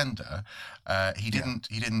alt-right agenda. He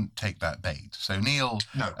didn't take that bait. So Neil,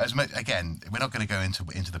 as much, again, we're not going to go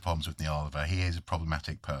into the problems with Neil Oliver. He is a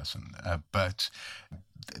problematic person, but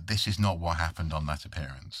this is not what happened on that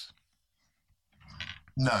appearance.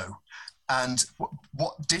 No, and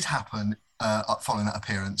what did happen following that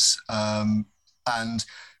appearance, and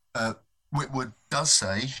Whitwood does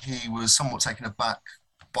say he was somewhat taken aback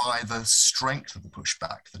by the strength of the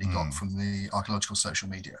pushback that he got from the archaeological social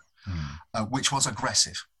media, which was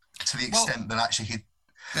aggressive to the extent that actually he.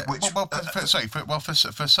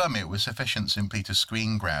 For some it was sufficient simply to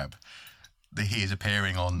screen grab that he is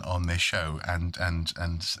appearing on this show and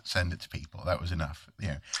send it to people. That was enough.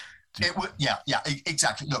 It would,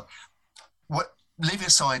 exactly. Look. leaving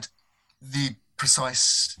aside the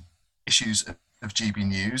precise issues of GB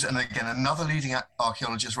News, and again, another leading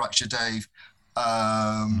archaeologist, Raksha Dave,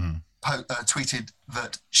 tweeted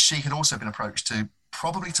that she had also been approached to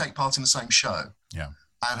probably take part in the same show,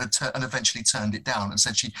 and eventually turned it down and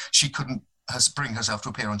said she couldn't bring herself to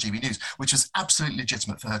appear on GB News, which was absolutely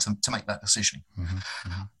legitimate for her to make that decision.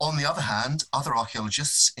 On the other hand, other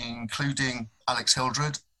archaeologists, including Alex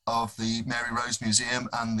Hildred of the Mary Rose Museum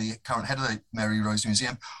and the current head of the Mary Rose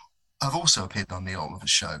Museum, have also appeared on the Oliver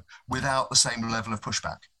show without the same level of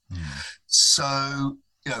pushback. So,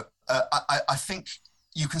 I think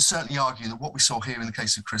you can certainly argue that what we saw here in the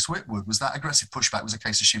case of Chris Whitwood was that aggressive pushback was a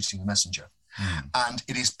case of shooting the messenger. And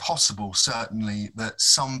it is possible, certainly, that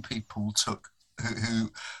some people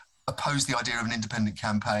who opposed the idea of an independent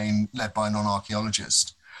campaign led by a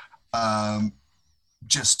non-archaeologist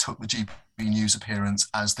just took the GB News appearance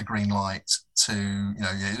as the green light to,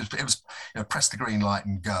 it was press the green light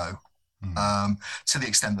and go. To the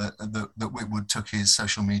extent that Whitwood took his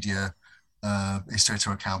social media, his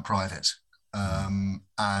Twitter account private. And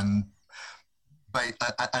in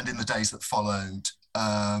the days that followed,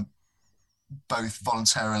 both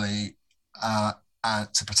voluntarily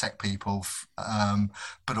to protect people,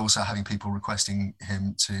 but also having people requesting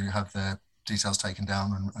him to have their details taken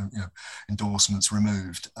down and endorsements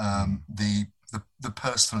removed. The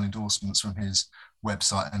personal endorsements from his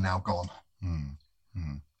website are now gone.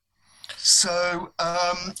 So,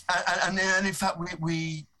 and in fact,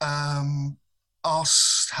 we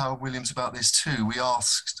asked Howard Williams about this too. We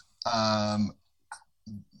asked how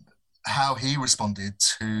he responded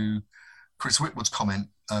to Chris Whitwood's comment,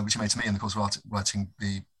 which he made to me in the course of writing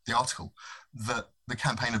the article, that the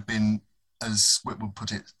campaign had been, as Whitwood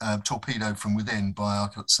put it, torpedoed from within by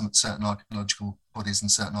certain archaeological bodies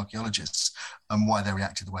and certain archaeologists, and why they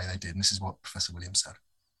reacted the way they did. And this is what Professor Williams said.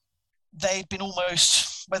 They'd been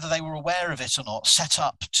almost, whether they were aware of it or not, set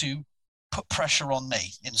up to put pressure on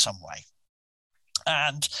me in some way.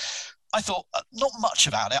 And I thought not much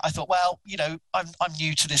about it. I thought, well, I'm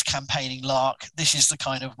new to this campaigning lark. This is the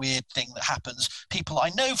kind of weird thing that happens. People I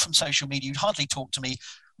know from social media who'd hardly talk to me,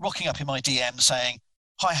 rocking up in my DM saying,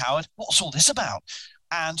 "Hi, Howard, what's all this about?"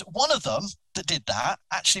 And one of them that did that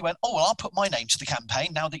actually went, "Oh, well, I'll put my name to the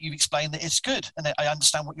campaign now that you've explained that it's good and I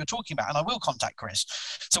understand what you're talking about, and I will contact Chris."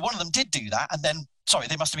 So one of them did do that, and then,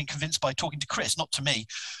 they must have been convinced by talking to Chris, not to me,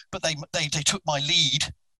 but they took my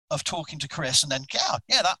lead of talking to Chris, and then,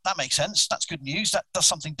 that makes sense. That's good news. That does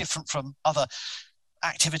something different from other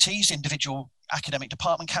activities, individual academic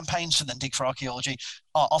department campaigns, and then Dig for Archaeology.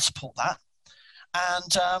 I'll support that.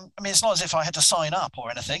 And it's not as if I had to sign up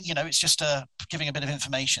or anything, it's just giving a bit of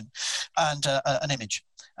information and an image.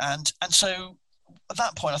 And so at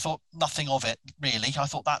that point, I thought nothing of it really. I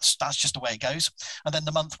thought that's just the way it goes. And then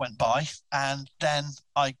the month went by, and then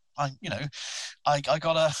I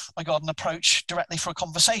got an approach directly for a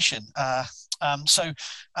conversation.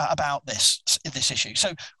 About this issue.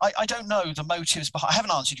 So I don't know the motives behind. I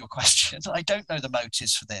haven't answered your question. I don't know the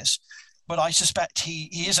motives for this, but I suspect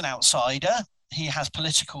he is an outsider. He has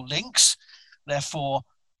political links. Therefore,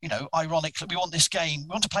 ironically, we want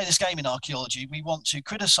to play this game in archaeology. We want to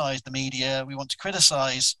criticize the media. We want to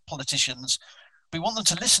criticize politicians. We want them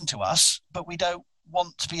to listen to us, but we don't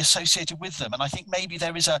want to be associated with them. And I think maybe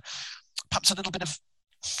there is perhaps a little bit of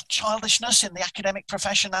childishness in the academic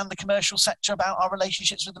profession and the commercial sector about our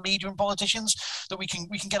relationships with the media and politicians, that we can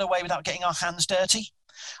get away without getting our hands dirty.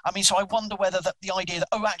 So I wonder whether the idea that,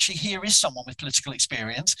 actually, here is someone with political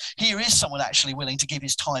experience, here is someone actually willing to give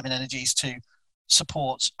his time and energies to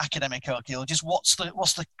support academic archaeologists. What's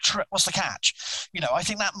the catch? I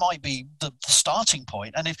think that might be the starting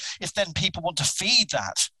point. And if then people want to feed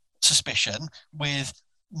that suspicion with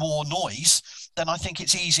more noise, then I think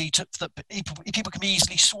it's easy that people can be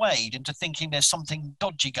easily swayed into thinking there's something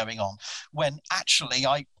dodgy going on, when actually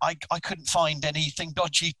I couldn't find anything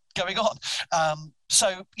dodgy going on.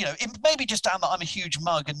 It may be just down that I'm a huge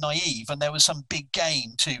mug and naive, and there was some big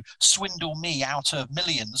game to swindle me out of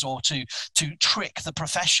millions, or to trick the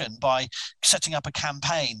profession by setting up a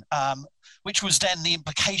campaign, which was then the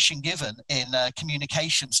implication given in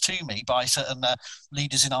communications to me by certain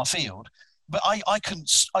leaders in our field. But I couldn't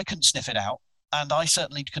sniff it out, and I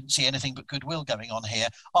certainly couldn't see anything but goodwill going on here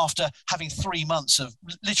after having 3 months of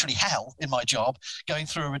literally hell in my job, going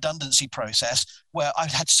through a redundancy process where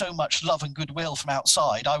I'd had so much love and goodwill from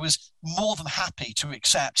outside. I was more than happy to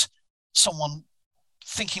accept someone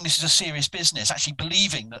thinking this is a serious business, actually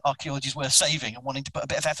believing that archaeology is worth saving and wanting to put a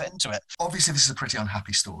bit of effort into it. Obviously, this is a pretty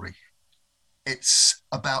unhappy story. It's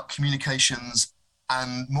about communications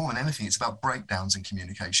And more than anything, it's about breakdowns in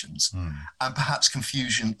communications and perhaps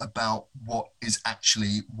confusion about what is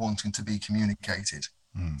actually wanting to be communicated.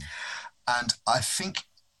 And I think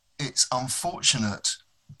it's unfortunate,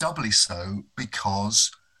 doubly so,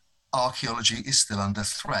 because archaeology is still under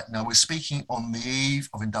threat. Now, we're speaking on the eve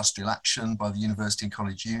of industrial action by the University and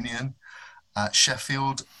College Union at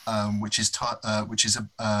Sheffield, which is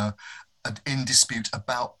in dispute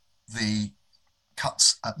about the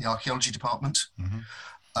cuts at the archaeology department.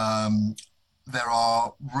 There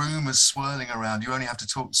are rumours swirling around. You only have to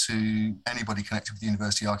talk to anybody connected with the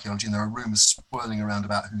University of Archaeology, and there are rumours swirling around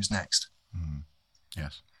about who's next.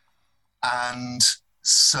 Yes. And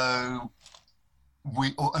so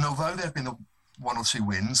although there have been one or two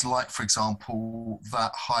wins, like, for example,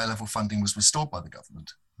 that high-level funding was restored by the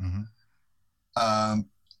government,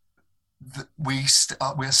 we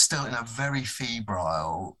are still in a very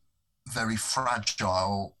febrile, very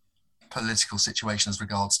fragile political situation as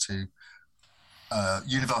regards to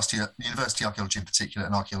university archaeology in particular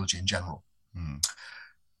and archaeology in general.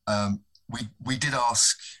 We did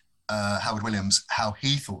ask Howard Williams how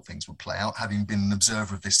he thought things would play out, having been an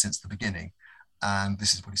observer of this since the beginning, and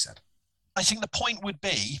this is what he said. I think the point would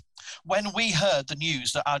be, when we heard the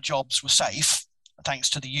news that our jobs were safe, thanks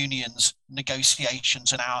to the union's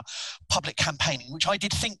negotiations and our public campaigning, which I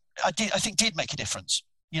think did make a difference.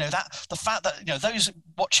 That the fact that those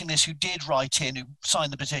watching this who did write in, who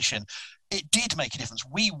signed the petition, it did make a difference.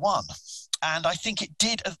 We won, and I think it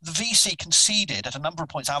did. The VC conceded at a number of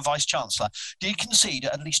points. Our Vice Chancellor did concede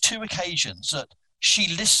at least two occasions that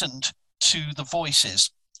she listened to the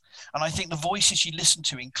voices, and I think the voices she listened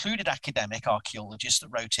to included academic archaeologists that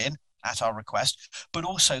wrote in at our request, but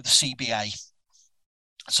also the CBA.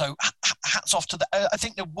 So hats off to them. I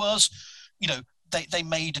think there was, they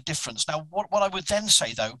made a difference. Now, what I would then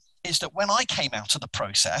say, though, is that when I came out of the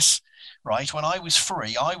process, right, when I was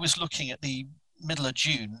free, I was looking at the middle of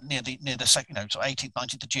June, near the second, 18th,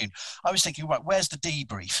 19th of June. I was thinking, right, where's the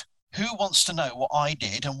debrief? Who wants to know what I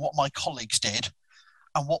did and what my colleagues did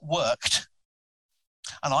and what worked?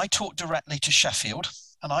 And I talked directly to Sheffield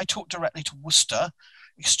and I talked directly to Worcester,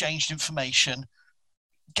 exchanged information,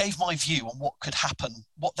 gave my view on what could happen,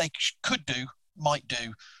 what they could do, might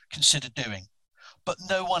do, consider doing. But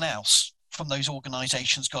no one else from those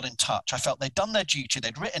organisations got in touch. I felt they'd done their duty,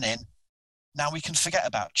 they'd written in. Now we can forget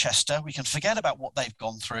about Chester. We can forget about what they've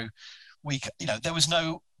gone through. There was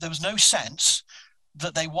no sense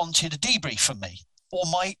that they wanted a debrief from me or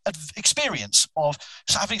my experience of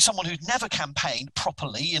having someone who'd never campaigned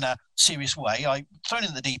properly in a serious way. I thrown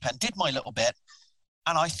in the deep end, did my little bit.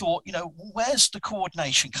 And I thought, where's the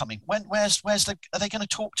coordination coming? Are they going to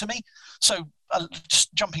talk to me? So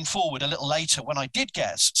just jumping forward a little later, when I did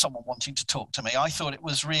get someone wanting to talk to me, I thought it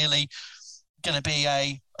was really going to be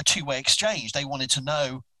a two-way exchange. They wanted to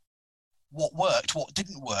know what worked, what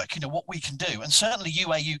didn't work, what we can do. And certainly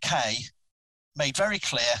UA UK made very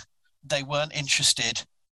clear they weren't interested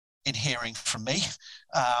in hearing from me.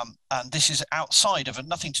 And this is outside of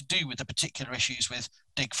nothing to do with the particular issues with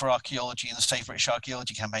Dig for Archaeology and the Safe British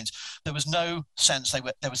Archaeology campaigns. There was no sense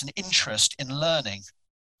there was an interest in learning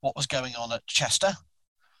what was going on at Chester.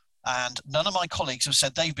 And none of my colleagues have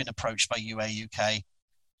said they've been approached by UA UK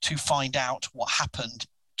to find out what happened,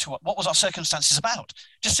 what was our circumstances about.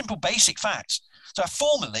 Just simple basic facts. So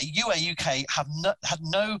formally, UA UK had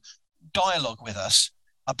no dialogue with us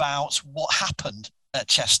about what happened at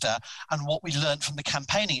Chester and what we learned from the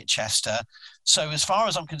campaigning at Chester. So as far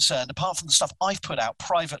as I'm concerned, apart from the stuff I've put out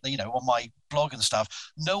privately, on my blog and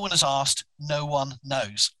stuff, no one has asked, no one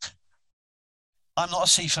knows. I'm not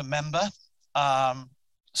a CIFA member.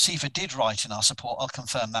 CIFA did write in our support, I'll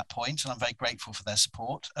confirm that point, and I'm very grateful for their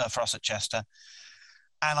support for us at Chester.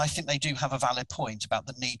 And I think they do have a valid point about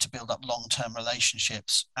the need to build up long-term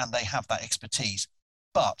relationships, and they have that expertise.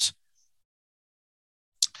 But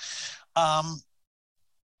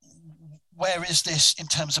where is this in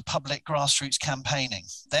terms of public grassroots campaigning?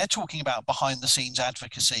 They're talking about behind-the-scenes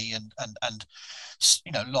advocacy and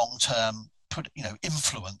long-term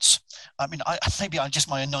influence. I mean, maybe I just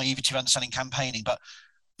my naivety of understanding campaigning, but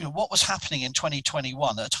what was happening in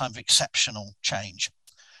 2021 at a time of exceptional change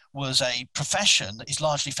was a profession that is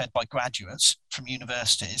largely fed by graduates from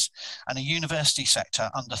universities and a university sector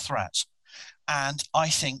under threat. And I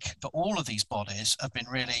think that all of these bodies have been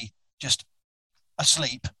really just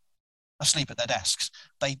asleep at their desks.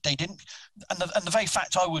 They didn't, and the very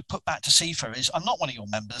fact I would put back to CIFA is, I'm not one of your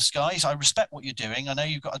members, guys. I respect what you're doing. I know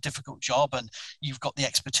you've got a difficult job and you've got the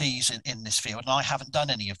expertise in this field, and I haven't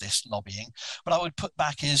done any of this lobbying. But I would put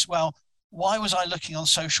back is, well, why was I looking on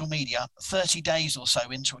social media 30 days or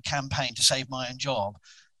so into a campaign to save my own job,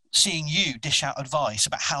 seeing you dish out advice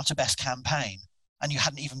about how to best campaign, and you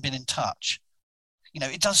hadn't even been in touch.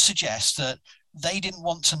 It does suggest that they didn't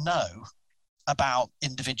want to know about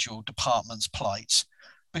individual departments' plights,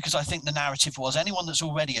 because I think the narrative was anyone that's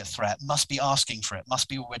already a threat must be asking for it, must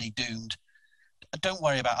be already doomed. Don't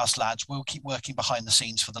worry about us, lads. We'll keep working behind the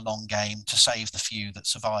scenes for the long game to save the few that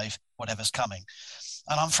survive whatever's coming.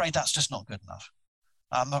 And I'm afraid that's just not good enough.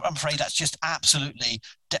 I'm afraid that's just absolutely,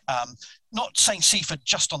 not saying CIFA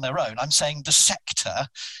just on their own. I'm saying the sector,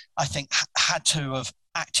 I think, had to have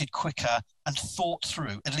acted quicker and thought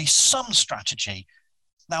through at least some strategy.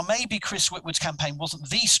 Now, maybe Chris Whitwood's campaign wasn't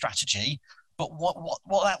the strategy, but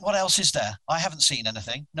what else is there? I haven't seen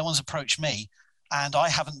anything. No one's approached me, and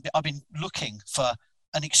I've been looking for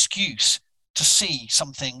an excuse to see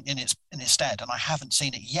something in its stead, and I haven't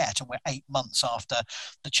seen it yet. And we're 8 months after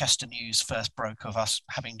the Chester news first broke of us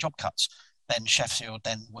having job cuts, then Sheffield,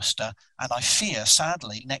 then Worcester, and I fear,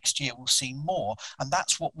 sadly, next year we'll see more, and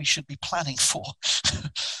that's what we should be planning for.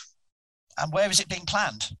 And where is it being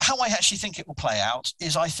planned? How I actually think it will play out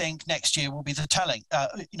is I think next year will be the telling.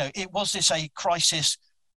 Was this a crisis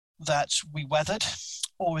that we weathered,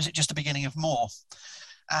 or is it just the beginning of more?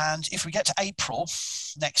 And if we get to April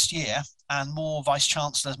next year and more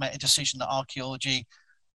vice-chancellors make a decision that archaeology,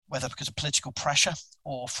 whether because of political pressure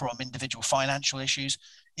or from individual financial issues,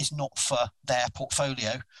 is not for their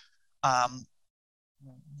portfolio,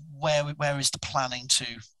 where is the planning to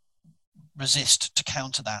resist, to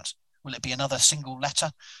counter that? Will it be another single letter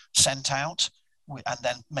sent out and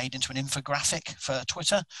then made into an infographic for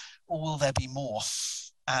Twitter, or will there be more?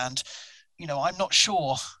 And, I'm not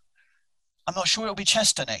sure it'll be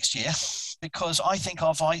Chester next year, because I think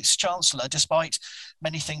our Vice-Chancellor, despite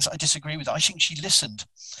many things I disagree with, I think she listened.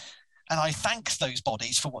 And I thank those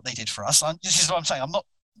bodies for what they did for us. This is what I'm saying. I'm not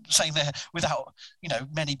saying they're without,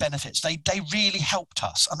 many benefits. They really helped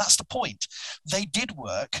us. And that's the point. They did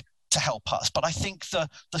work to help us. But I think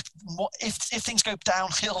if things go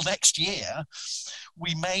downhill next year,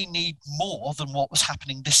 we may need more than what was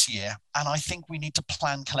happening this year. And I think we need to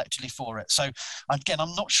plan collectively for it. So again,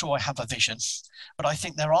 I'm not sure I have a vision, but I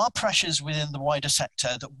think there are pressures within the wider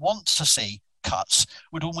sector that want to see cuts,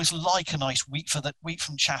 would almost like a nice wheat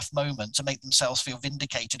from chaff moment to make themselves feel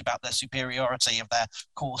vindicated about their superiority of their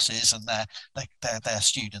courses and their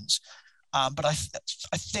students. But I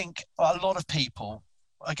think a lot of people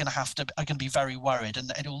are going to be very worried,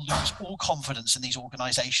 and it'll lose all confidence in these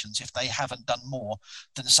organisations if they haven't done more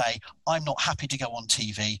than say, I'm not happy to go on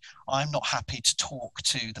TV, I'm not happy to talk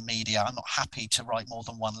to the media, I'm not happy to write more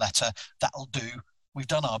than one letter. That'll do. We've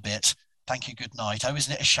done our bit. Thank you. Good night. Oh,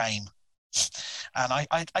 isn't it a shame? And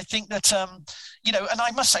I think that and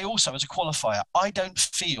I must say also as a qualifier, I don't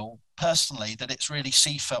feel personally that it's really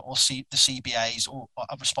CIFA or the CBA's or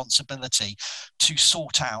a responsibility to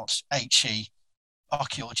sort out HE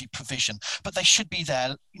archaeology provision, but they should be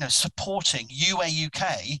there, supporting UA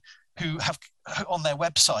UK, who have on their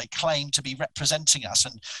website claim to be representing us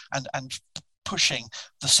and pushing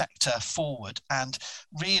the sector forward. And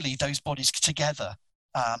really, those bodies together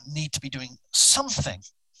need to be doing something.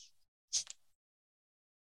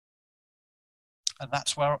 And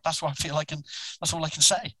that's where I feel that's all I can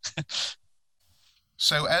say.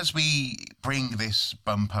 So as we bring this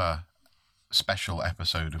bumper special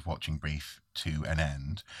episode of Watching Brief to an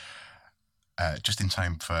end, just in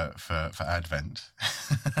time for Advent,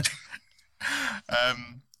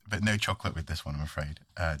 but no chocolate with this one, I'm afraid.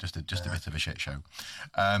 Just a bit of a shit show.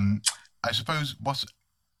 I suppose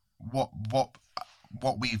what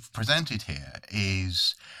we've presented here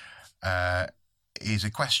is a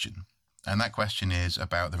question, and that question is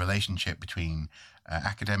about the relationship between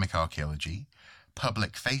academic archaeology,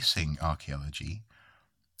 public-facing archaeology,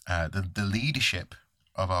 the leadership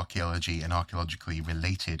of archaeology and archaeologically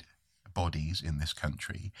related bodies in this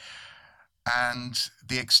country, and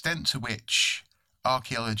the extent to which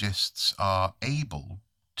archaeologists are able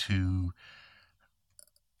to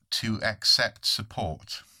accept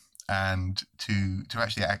support and to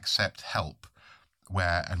actually accept help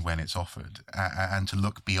where and when it's offered, and to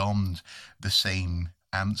look beyond the same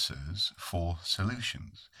answers for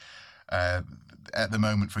solutions. At the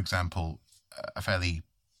moment, for example, a fairly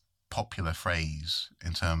popular phrase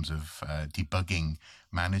in terms of debugging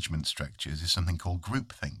management structures is something called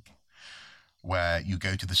groupthink, where you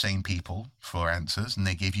go to the same people for answers and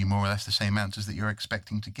they give you more or less the same answers that you're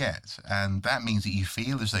expecting to get. And that means that you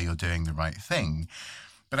feel as though you're doing the right thing,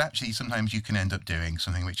 but actually sometimes you can end up doing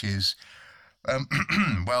something which is,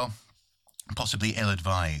 well, possibly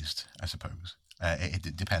ill-advised, I suppose,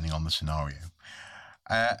 depending on the scenario.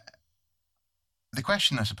 The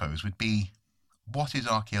question, I suppose, would be, what is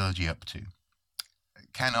archaeology up to?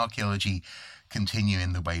 can archaeology continue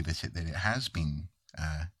in the way that it has been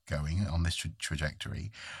going on this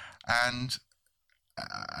trajectory? And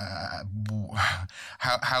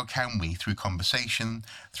how can we, through conversation,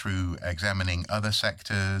 through examining other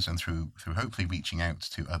sectors, and through hopefully reaching out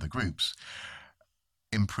to other groups,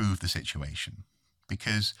 improve the situation?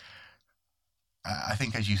 Because I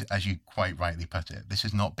think, as you quite rightly put it, this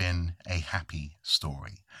has not been a happy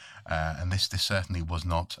story, and this certainly was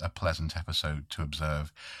not a pleasant episode to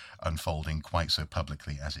observe unfolding quite so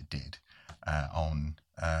publicly as it did on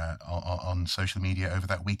social media over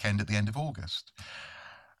that weekend at the end of August.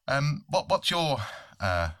 What's your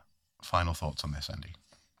final thoughts on this, Andy?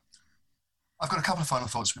 I've got a couple of final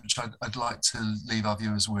thoughts which I'd like to leave our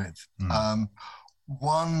viewers with.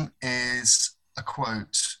 One is a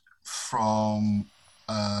quote from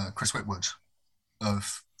Chris Whitwood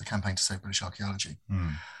of the Campaign to Save British Archaeology.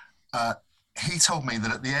 He told me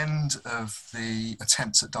that at the end of the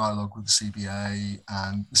attempts at dialogue with the CBA,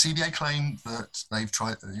 and the CBA claim that they've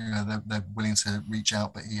tried, they're willing to reach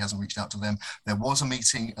out, but he hasn't reached out to them. There was a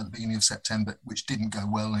meeting at the beginning of September which didn't go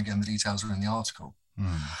well, and again, the details are in the article.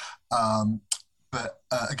 But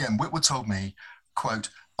again, Whitwood told me, quote,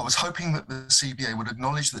 "I was hoping that the CBA would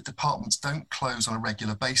acknowledge that departments don't close on a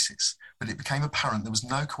regular basis, but it became apparent there was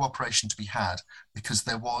no cooperation to be had because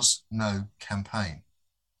there was no campaign."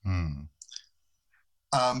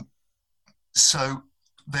 So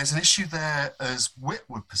there's an issue there, as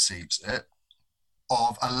Whitwood perceives it,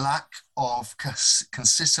 of a lack of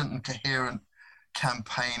consistent and coherent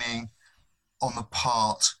campaigning on the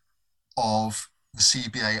part of the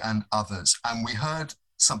CBA and others. And we heard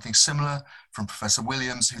something similar from Professor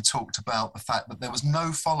Williams, who talked about the fact that there was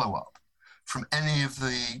no follow-up from any of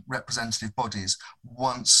the representative bodies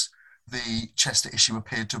once the Chester issue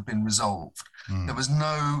appeared to have been resolved. There was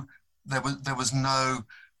no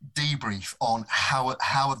debrief on how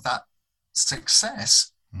that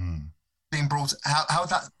success being brought, how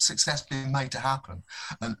that success being made to happen,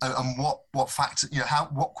 and what factors,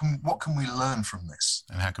 what can we learn from this,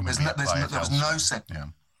 and how can we there was no sense,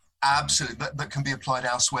 absolutely, that can be applied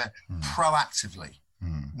elsewhere proactively,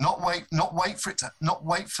 not wait for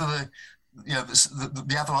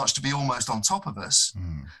the avalanche to be almost on top of us,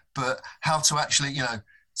 but how to actually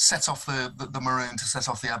set off the maroon to set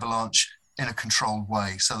off the avalanche in a controlled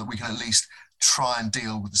way, so that we can at least try and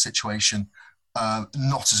deal with the situation,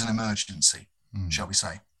 not as an emergency, shall we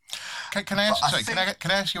say? Can I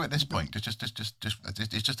ask you at this point? It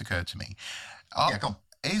just occurred to me. Go on.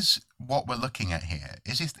 Is what we're looking at here,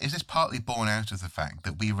 is this partly born out of the fact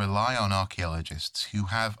that we rely on archaeologists who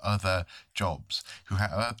have other jobs, who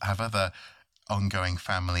have other ongoing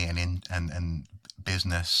family and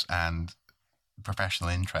business and professional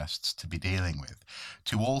interests to be dealing with,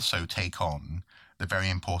 to also take on the very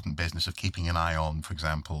important business of keeping an eye on, for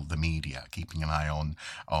example, the media, keeping an eye on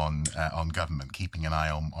government, keeping an eye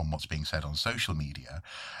on what's being said on social media,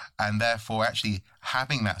 and therefore actually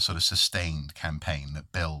having that sort of sustained campaign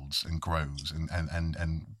that builds and grows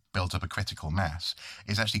and builds up a critical mass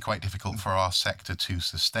is actually quite difficult for our sector to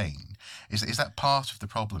sustain. Is that part of the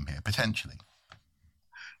problem here, potentially?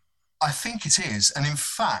 I think it is. And in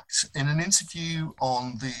fact, in an interview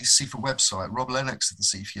on the CIFA website, Rob Lennox of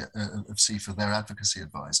CIFA, their advocacy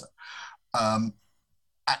advisor,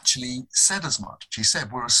 actually said as much. He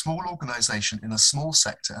said, "We're a small organisation in a small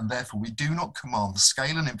sector, and therefore we do not command the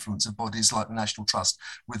scale and influence of bodies like the National Trust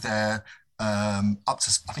with their up to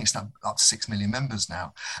 6 million members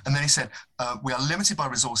now." And then he said, "We are limited by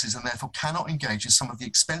resources and therefore cannot engage in some of the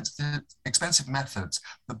expensive methods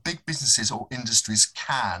that big businesses or industries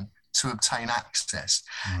can to obtain access."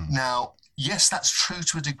 Now, yes, that's true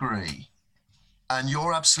to a degree, and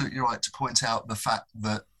you're absolutely right to point out the fact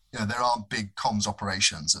that there aren't big comms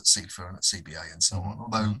operations at CIFA and at CBA and so on,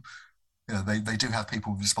 although they do have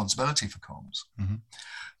people with responsibility for comms.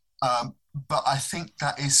 But I think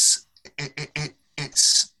that is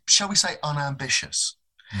it's shall we say unambitious,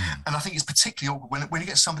 and I think it's particularly awkward when you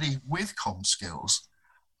get somebody with comms skills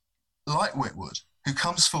like Whitwood who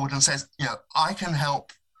comes forward and says, I can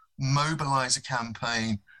help mobilize a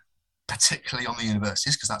campaign, particularly on the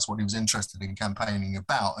universities, because that's what he was interested in campaigning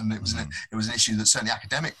about, and it was an issue that certainly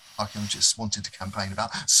academic archaeologists wanted to campaign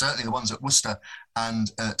about, certainly the ones at Worcester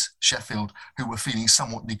and at Sheffield, who were feeling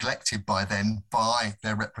somewhat neglected by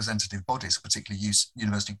their representative bodies, particularly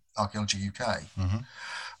University Archaeology UK.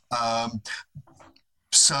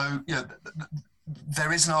 So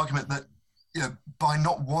there is an argument that by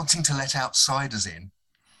not wanting to let outsiders in,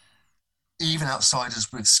 even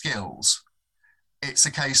outsiders with skills, it's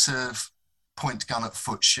a case of point gun at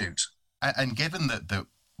foot shoot. And given that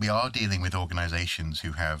we are dealing with organisations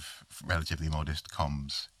who have relatively modest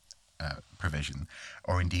comms provision,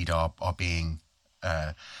 or indeed are being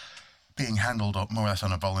handled more or less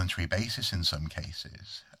on a voluntary basis in some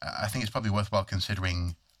cases. I think it's probably worthwhile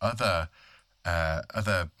considering other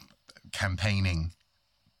campaigning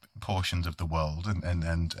portions of the world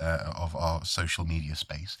and of our social media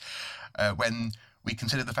space, when we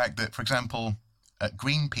consider the fact that, for example,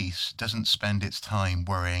 Greenpeace doesn't spend its time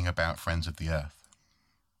worrying about Friends of the Earth.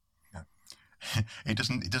 It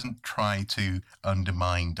doesn't try to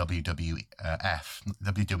undermine WWE's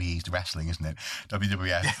wrestling, isn't it?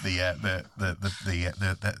 WWF,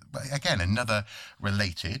 the again, another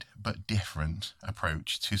related but different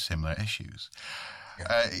approach to similar issues.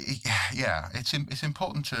 It's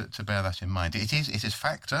important to bear that in mind. It is a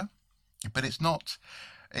factor, but it's not.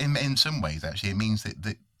 In some ways, actually, it means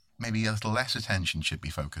that maybe a little less attention should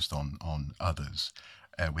be focused on others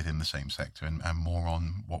within the same sector, and more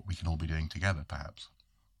on what we can all be doing together, perhaps.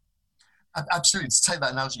 Absolutely. To take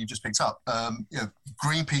that analogy you just picked up,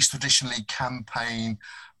 Greenpeace traditionally campaign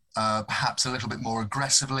perhaps a little bit more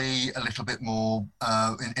aggressively, a little bit more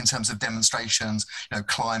in terms of demonstrations.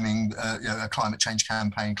 Climbing a climate change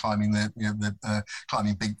campaign, climbing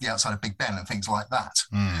climbing the outside of Big Ben and things like that.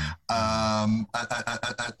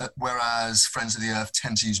 Whereas Friends of the Earth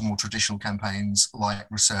tend to use more traditional campaigns like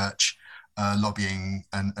research, lobbying,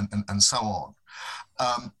 and so on.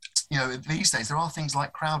 These days there are things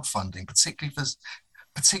like crowdfunding,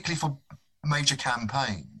 particularly for major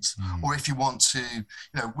campaigns, or if you want to,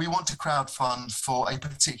 we want to crowdfund for a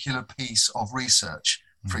particular piece of research,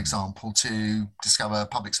 for example, to discover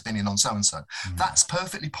public's opinion on so-and-so. That's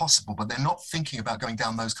perfectly possible, but they're not thinking about going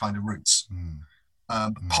down those kind of routes.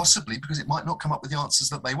 Possibly because it might not come up with the answers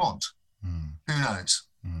that they want. Who knows?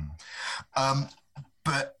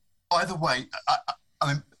 But either way, I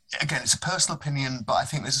mean, again, it's a personal opinion, but I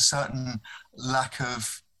think there's a certain lack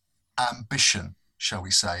of ambition, shall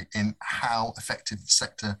we say, in how effective the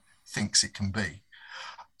sector thinks it can be.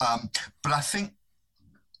 But I think,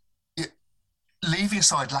 leaving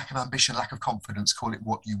aside lack of ambition, lack of confidence, call it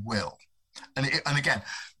what you will. And again,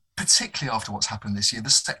 particularly after what's happened this year, the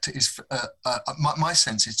sector is, my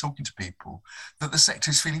sense is, talking to people, that the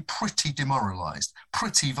sector is feeling pretty demoralised,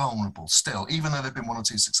 pretty vulnerable still, even though there have been one or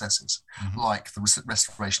two successes, like the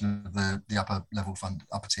restoration of the upper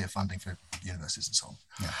tier funding for universities and so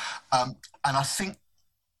on. And I think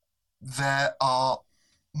there are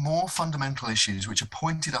more fundamental issues which are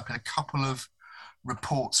pointed up in a couple of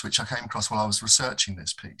reports which I came across while I was researching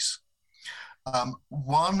this piece.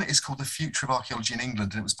 One is called The Future of Archaeology in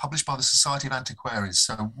England, and it was published by the Society of Antiquaries,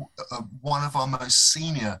 so one of our most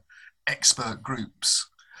senior expert groups,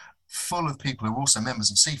 full of people who are also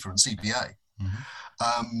members of CIFA and CBA.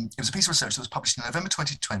 It was a piece of research that was published in November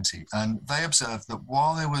 2020, and they observed that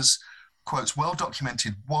while there was, quotes,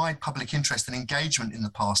 well-documented wide public interest and engagement in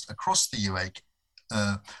the past across the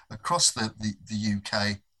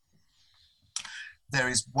UK, there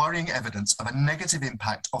is worrying evidence of a negative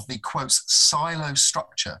impact of the, quotes, silo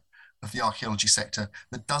structure of the archaeology sector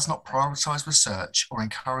that does not prioritise research or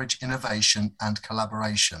encourage innovation and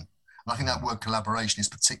collaboration. And I think that word collaboration is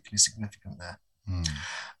particularly significant there.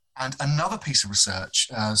 And another piece of research,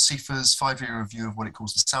 CIFA's 5-year review of what it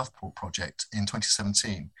calls the Southport Project in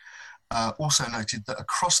 2017, also noted that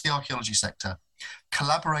across the archaeology sector,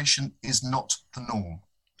 collaboration is not the norm.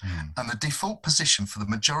 And the default position for the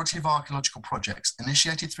majority of archaeological projects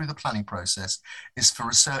initiated through the planning process is for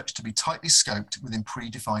research to be tightly scoped within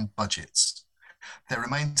predefined budgets. There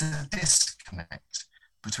remains a disconnect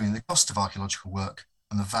between the cost of archaeological work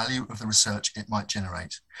and the value of the research it might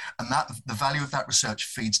generate. And that the value of that research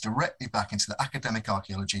feeds directly back into the academic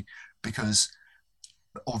archaeology, because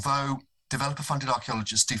although developer-funded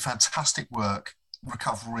archaeologists do fantastic work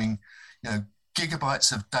recovering,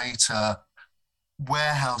 gigabytes of data,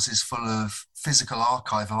 warehouses full of physical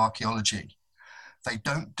archive of archaeology, they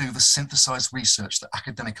don't do the synthesized research that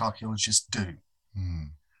academic archaeologists do.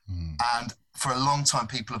 And for a long time,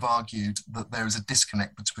 people have argued that there is a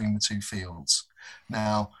disconnect between the two fields.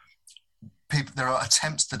 Now, there are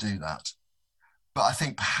attempts to do that, but I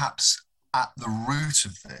think perhaps at the root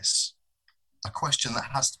of this, a question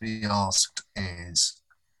that has to be asked is,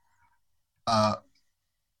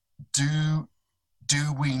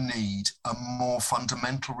 do we need a more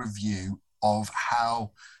fundamental review of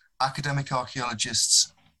how academic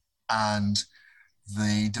archaeologists and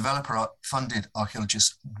the developer-funded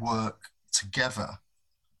archaeologists work together?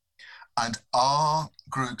 And are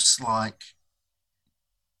groups like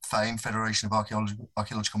FAME, Federation of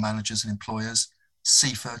Archaeological Managers and Employers,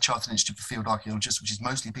 CIFA, Chartered Institute for Field Archaeologists, which is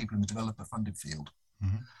mostly people in the developer-funded field,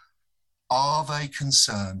 are they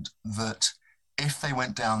concerned that if they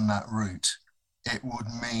went down that route, it would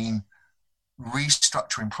mean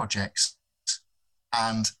restructuring projects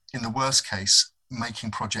and, in the worst case,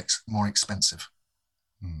 making projects more expensive?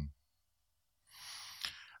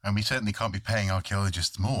 And we certainly can't be paying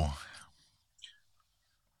archaeologists more.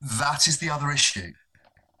 That is the other issue.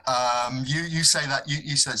 You say that,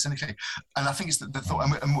 you say it cynically, and I think it's the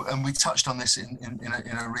thought, and we touched on this in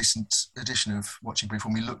a recent edition of Watching Brief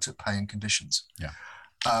when we looked at pay and conditions. Yeah.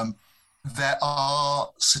 There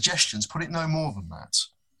are suggestions, put it no more than that,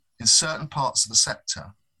 in certain parts of the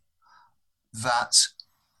sector, that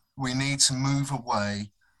we need to move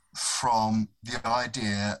away from the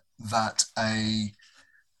idea that a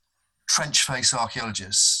trench face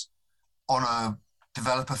archaeologist on a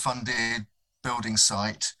developer-funded building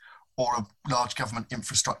site or a large government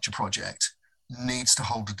infrastructure project needs to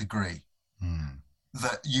hold a degree.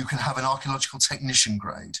 That you can have an archaeological technician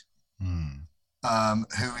grade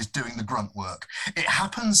who is doing the grunt work. It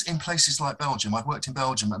happens in places like Belgium. I've worked in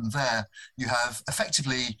Belgium, and there you have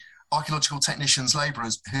effectively archaeological technicians,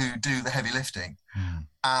 labourers who do the heavy lifting,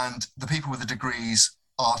 and the people with the degrees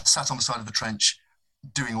are sat on the side of the trench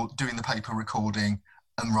doing the paper recording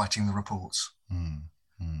and writing the reports.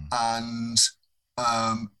 And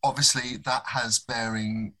obviously that has a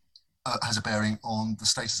bearing on the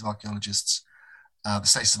status of archaeologists, the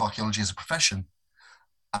status of archaeology as a profession,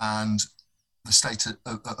 and the status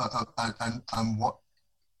and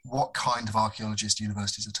what kind of archaeologist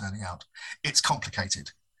universities are turning out. It's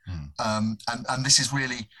complicated, and this is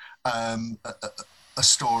really a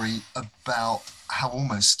story about how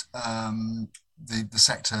almost the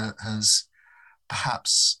sector has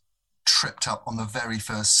perhaps tripped up on the very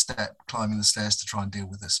first step, climbing the stairs to try and deal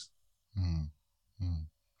with this.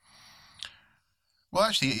 Well,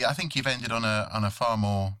 actually, I think you've ended on a far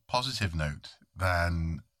more positive note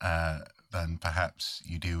than perhaps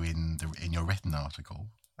you do in your written article.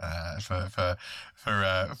 For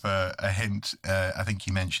a hint, I think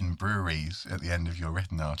you mentioned breweries at the end of your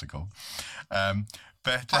written article.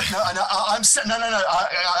 But I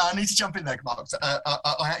need to jump in there, Mark.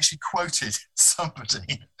 I actually quoted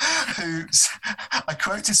somebody who,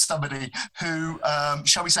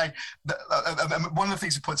 shall we say, one of the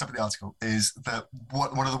things we point up in the article is that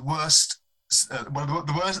one of the worst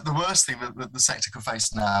thing that the sector could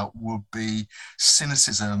face now would be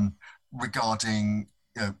cynicism regarding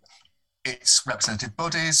its representative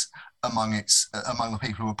bodies, among the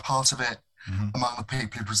people who are part of it, among the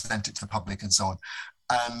people who present it to the public, and so on.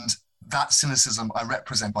 And that cynicism I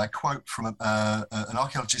represent by a quote from an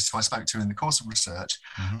archaeologist who I spoke to in the course of research,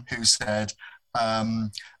 who said,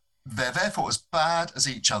 "They're therefore as bad as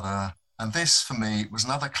each other." And this, for me, was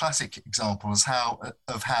another classic example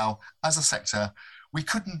of how, as a sector, we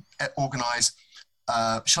couldn't organise,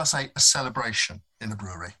 shall I say, a celebration in a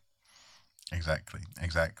brewery. Exactly.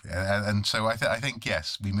 And so I think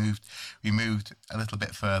yes, we moved a little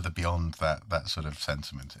bit further beyond that sort of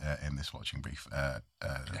sentiment in this Watching Brief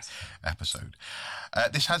episode.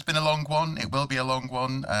 This has been a long one. It will be a long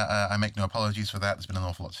one. I make no apologies for that. There's been an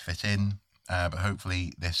awful lot to fit in. But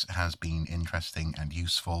hopefully this has been interesting and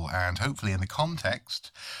useful, and hopefully in the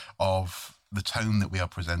context of the tone that we are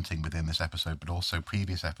presenting within this episode, but also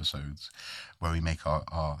previous episodes where we make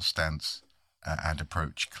our stance and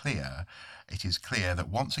approach clear, it is clear that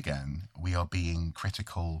once again we are being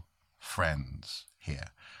critical friends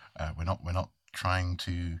here. We're not trying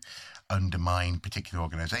to undermine particular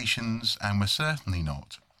organisations, and we're certainly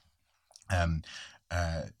not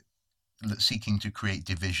seeking to create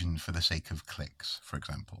division for the sake of clicks, for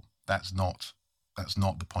example. That's not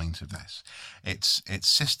the point of this. It's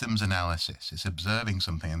systems analysis. It's observing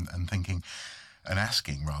something and thinking, and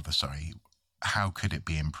asking rather, how could it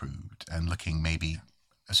be improved? And looking, maybe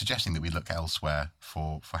suggesting that we look elsewhere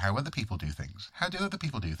for how other people do things. How do other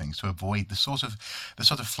people do things to avoid the sort of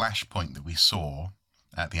flashpoint that we saw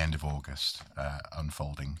at the end of August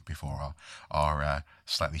unfolding before our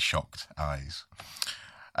slightly shocked eyes.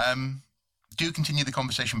 Do continue the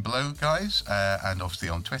conversation below, guys, and obviously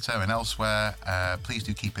on Twitter and elsewhere. Please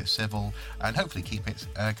do keep it civil and hopefully keep it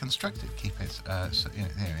constructive. Keep it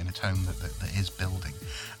in a tone that is building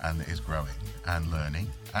and that is growing and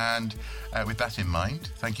learning. And with that in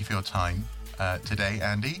mind, thank you for your time today,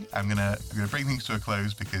 Andy. I'm gonna bring things to a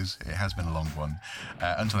close because it has been a long one.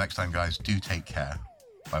 Until next time, guys, do take care.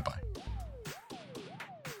 Bye-bye.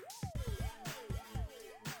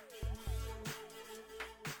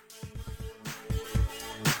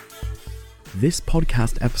 This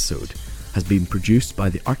podcast episode has been produced by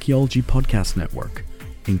the Archaeology Podcast Network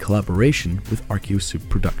in collaboration with Archaeosoup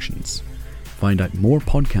Productions. Find out more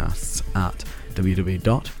podcasts at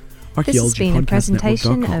www.archaeosoup.com. This has been a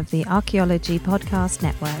presentation archaeologypodcastnetwork.com. of the Archaeology Podcast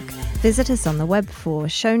Network. Visit us on the web for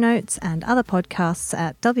show notes and other podcasts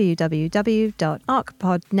at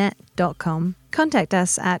www.archpodnet.com. Contact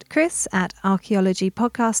us at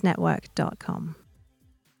chris@archaeologypodcastnetwork.com.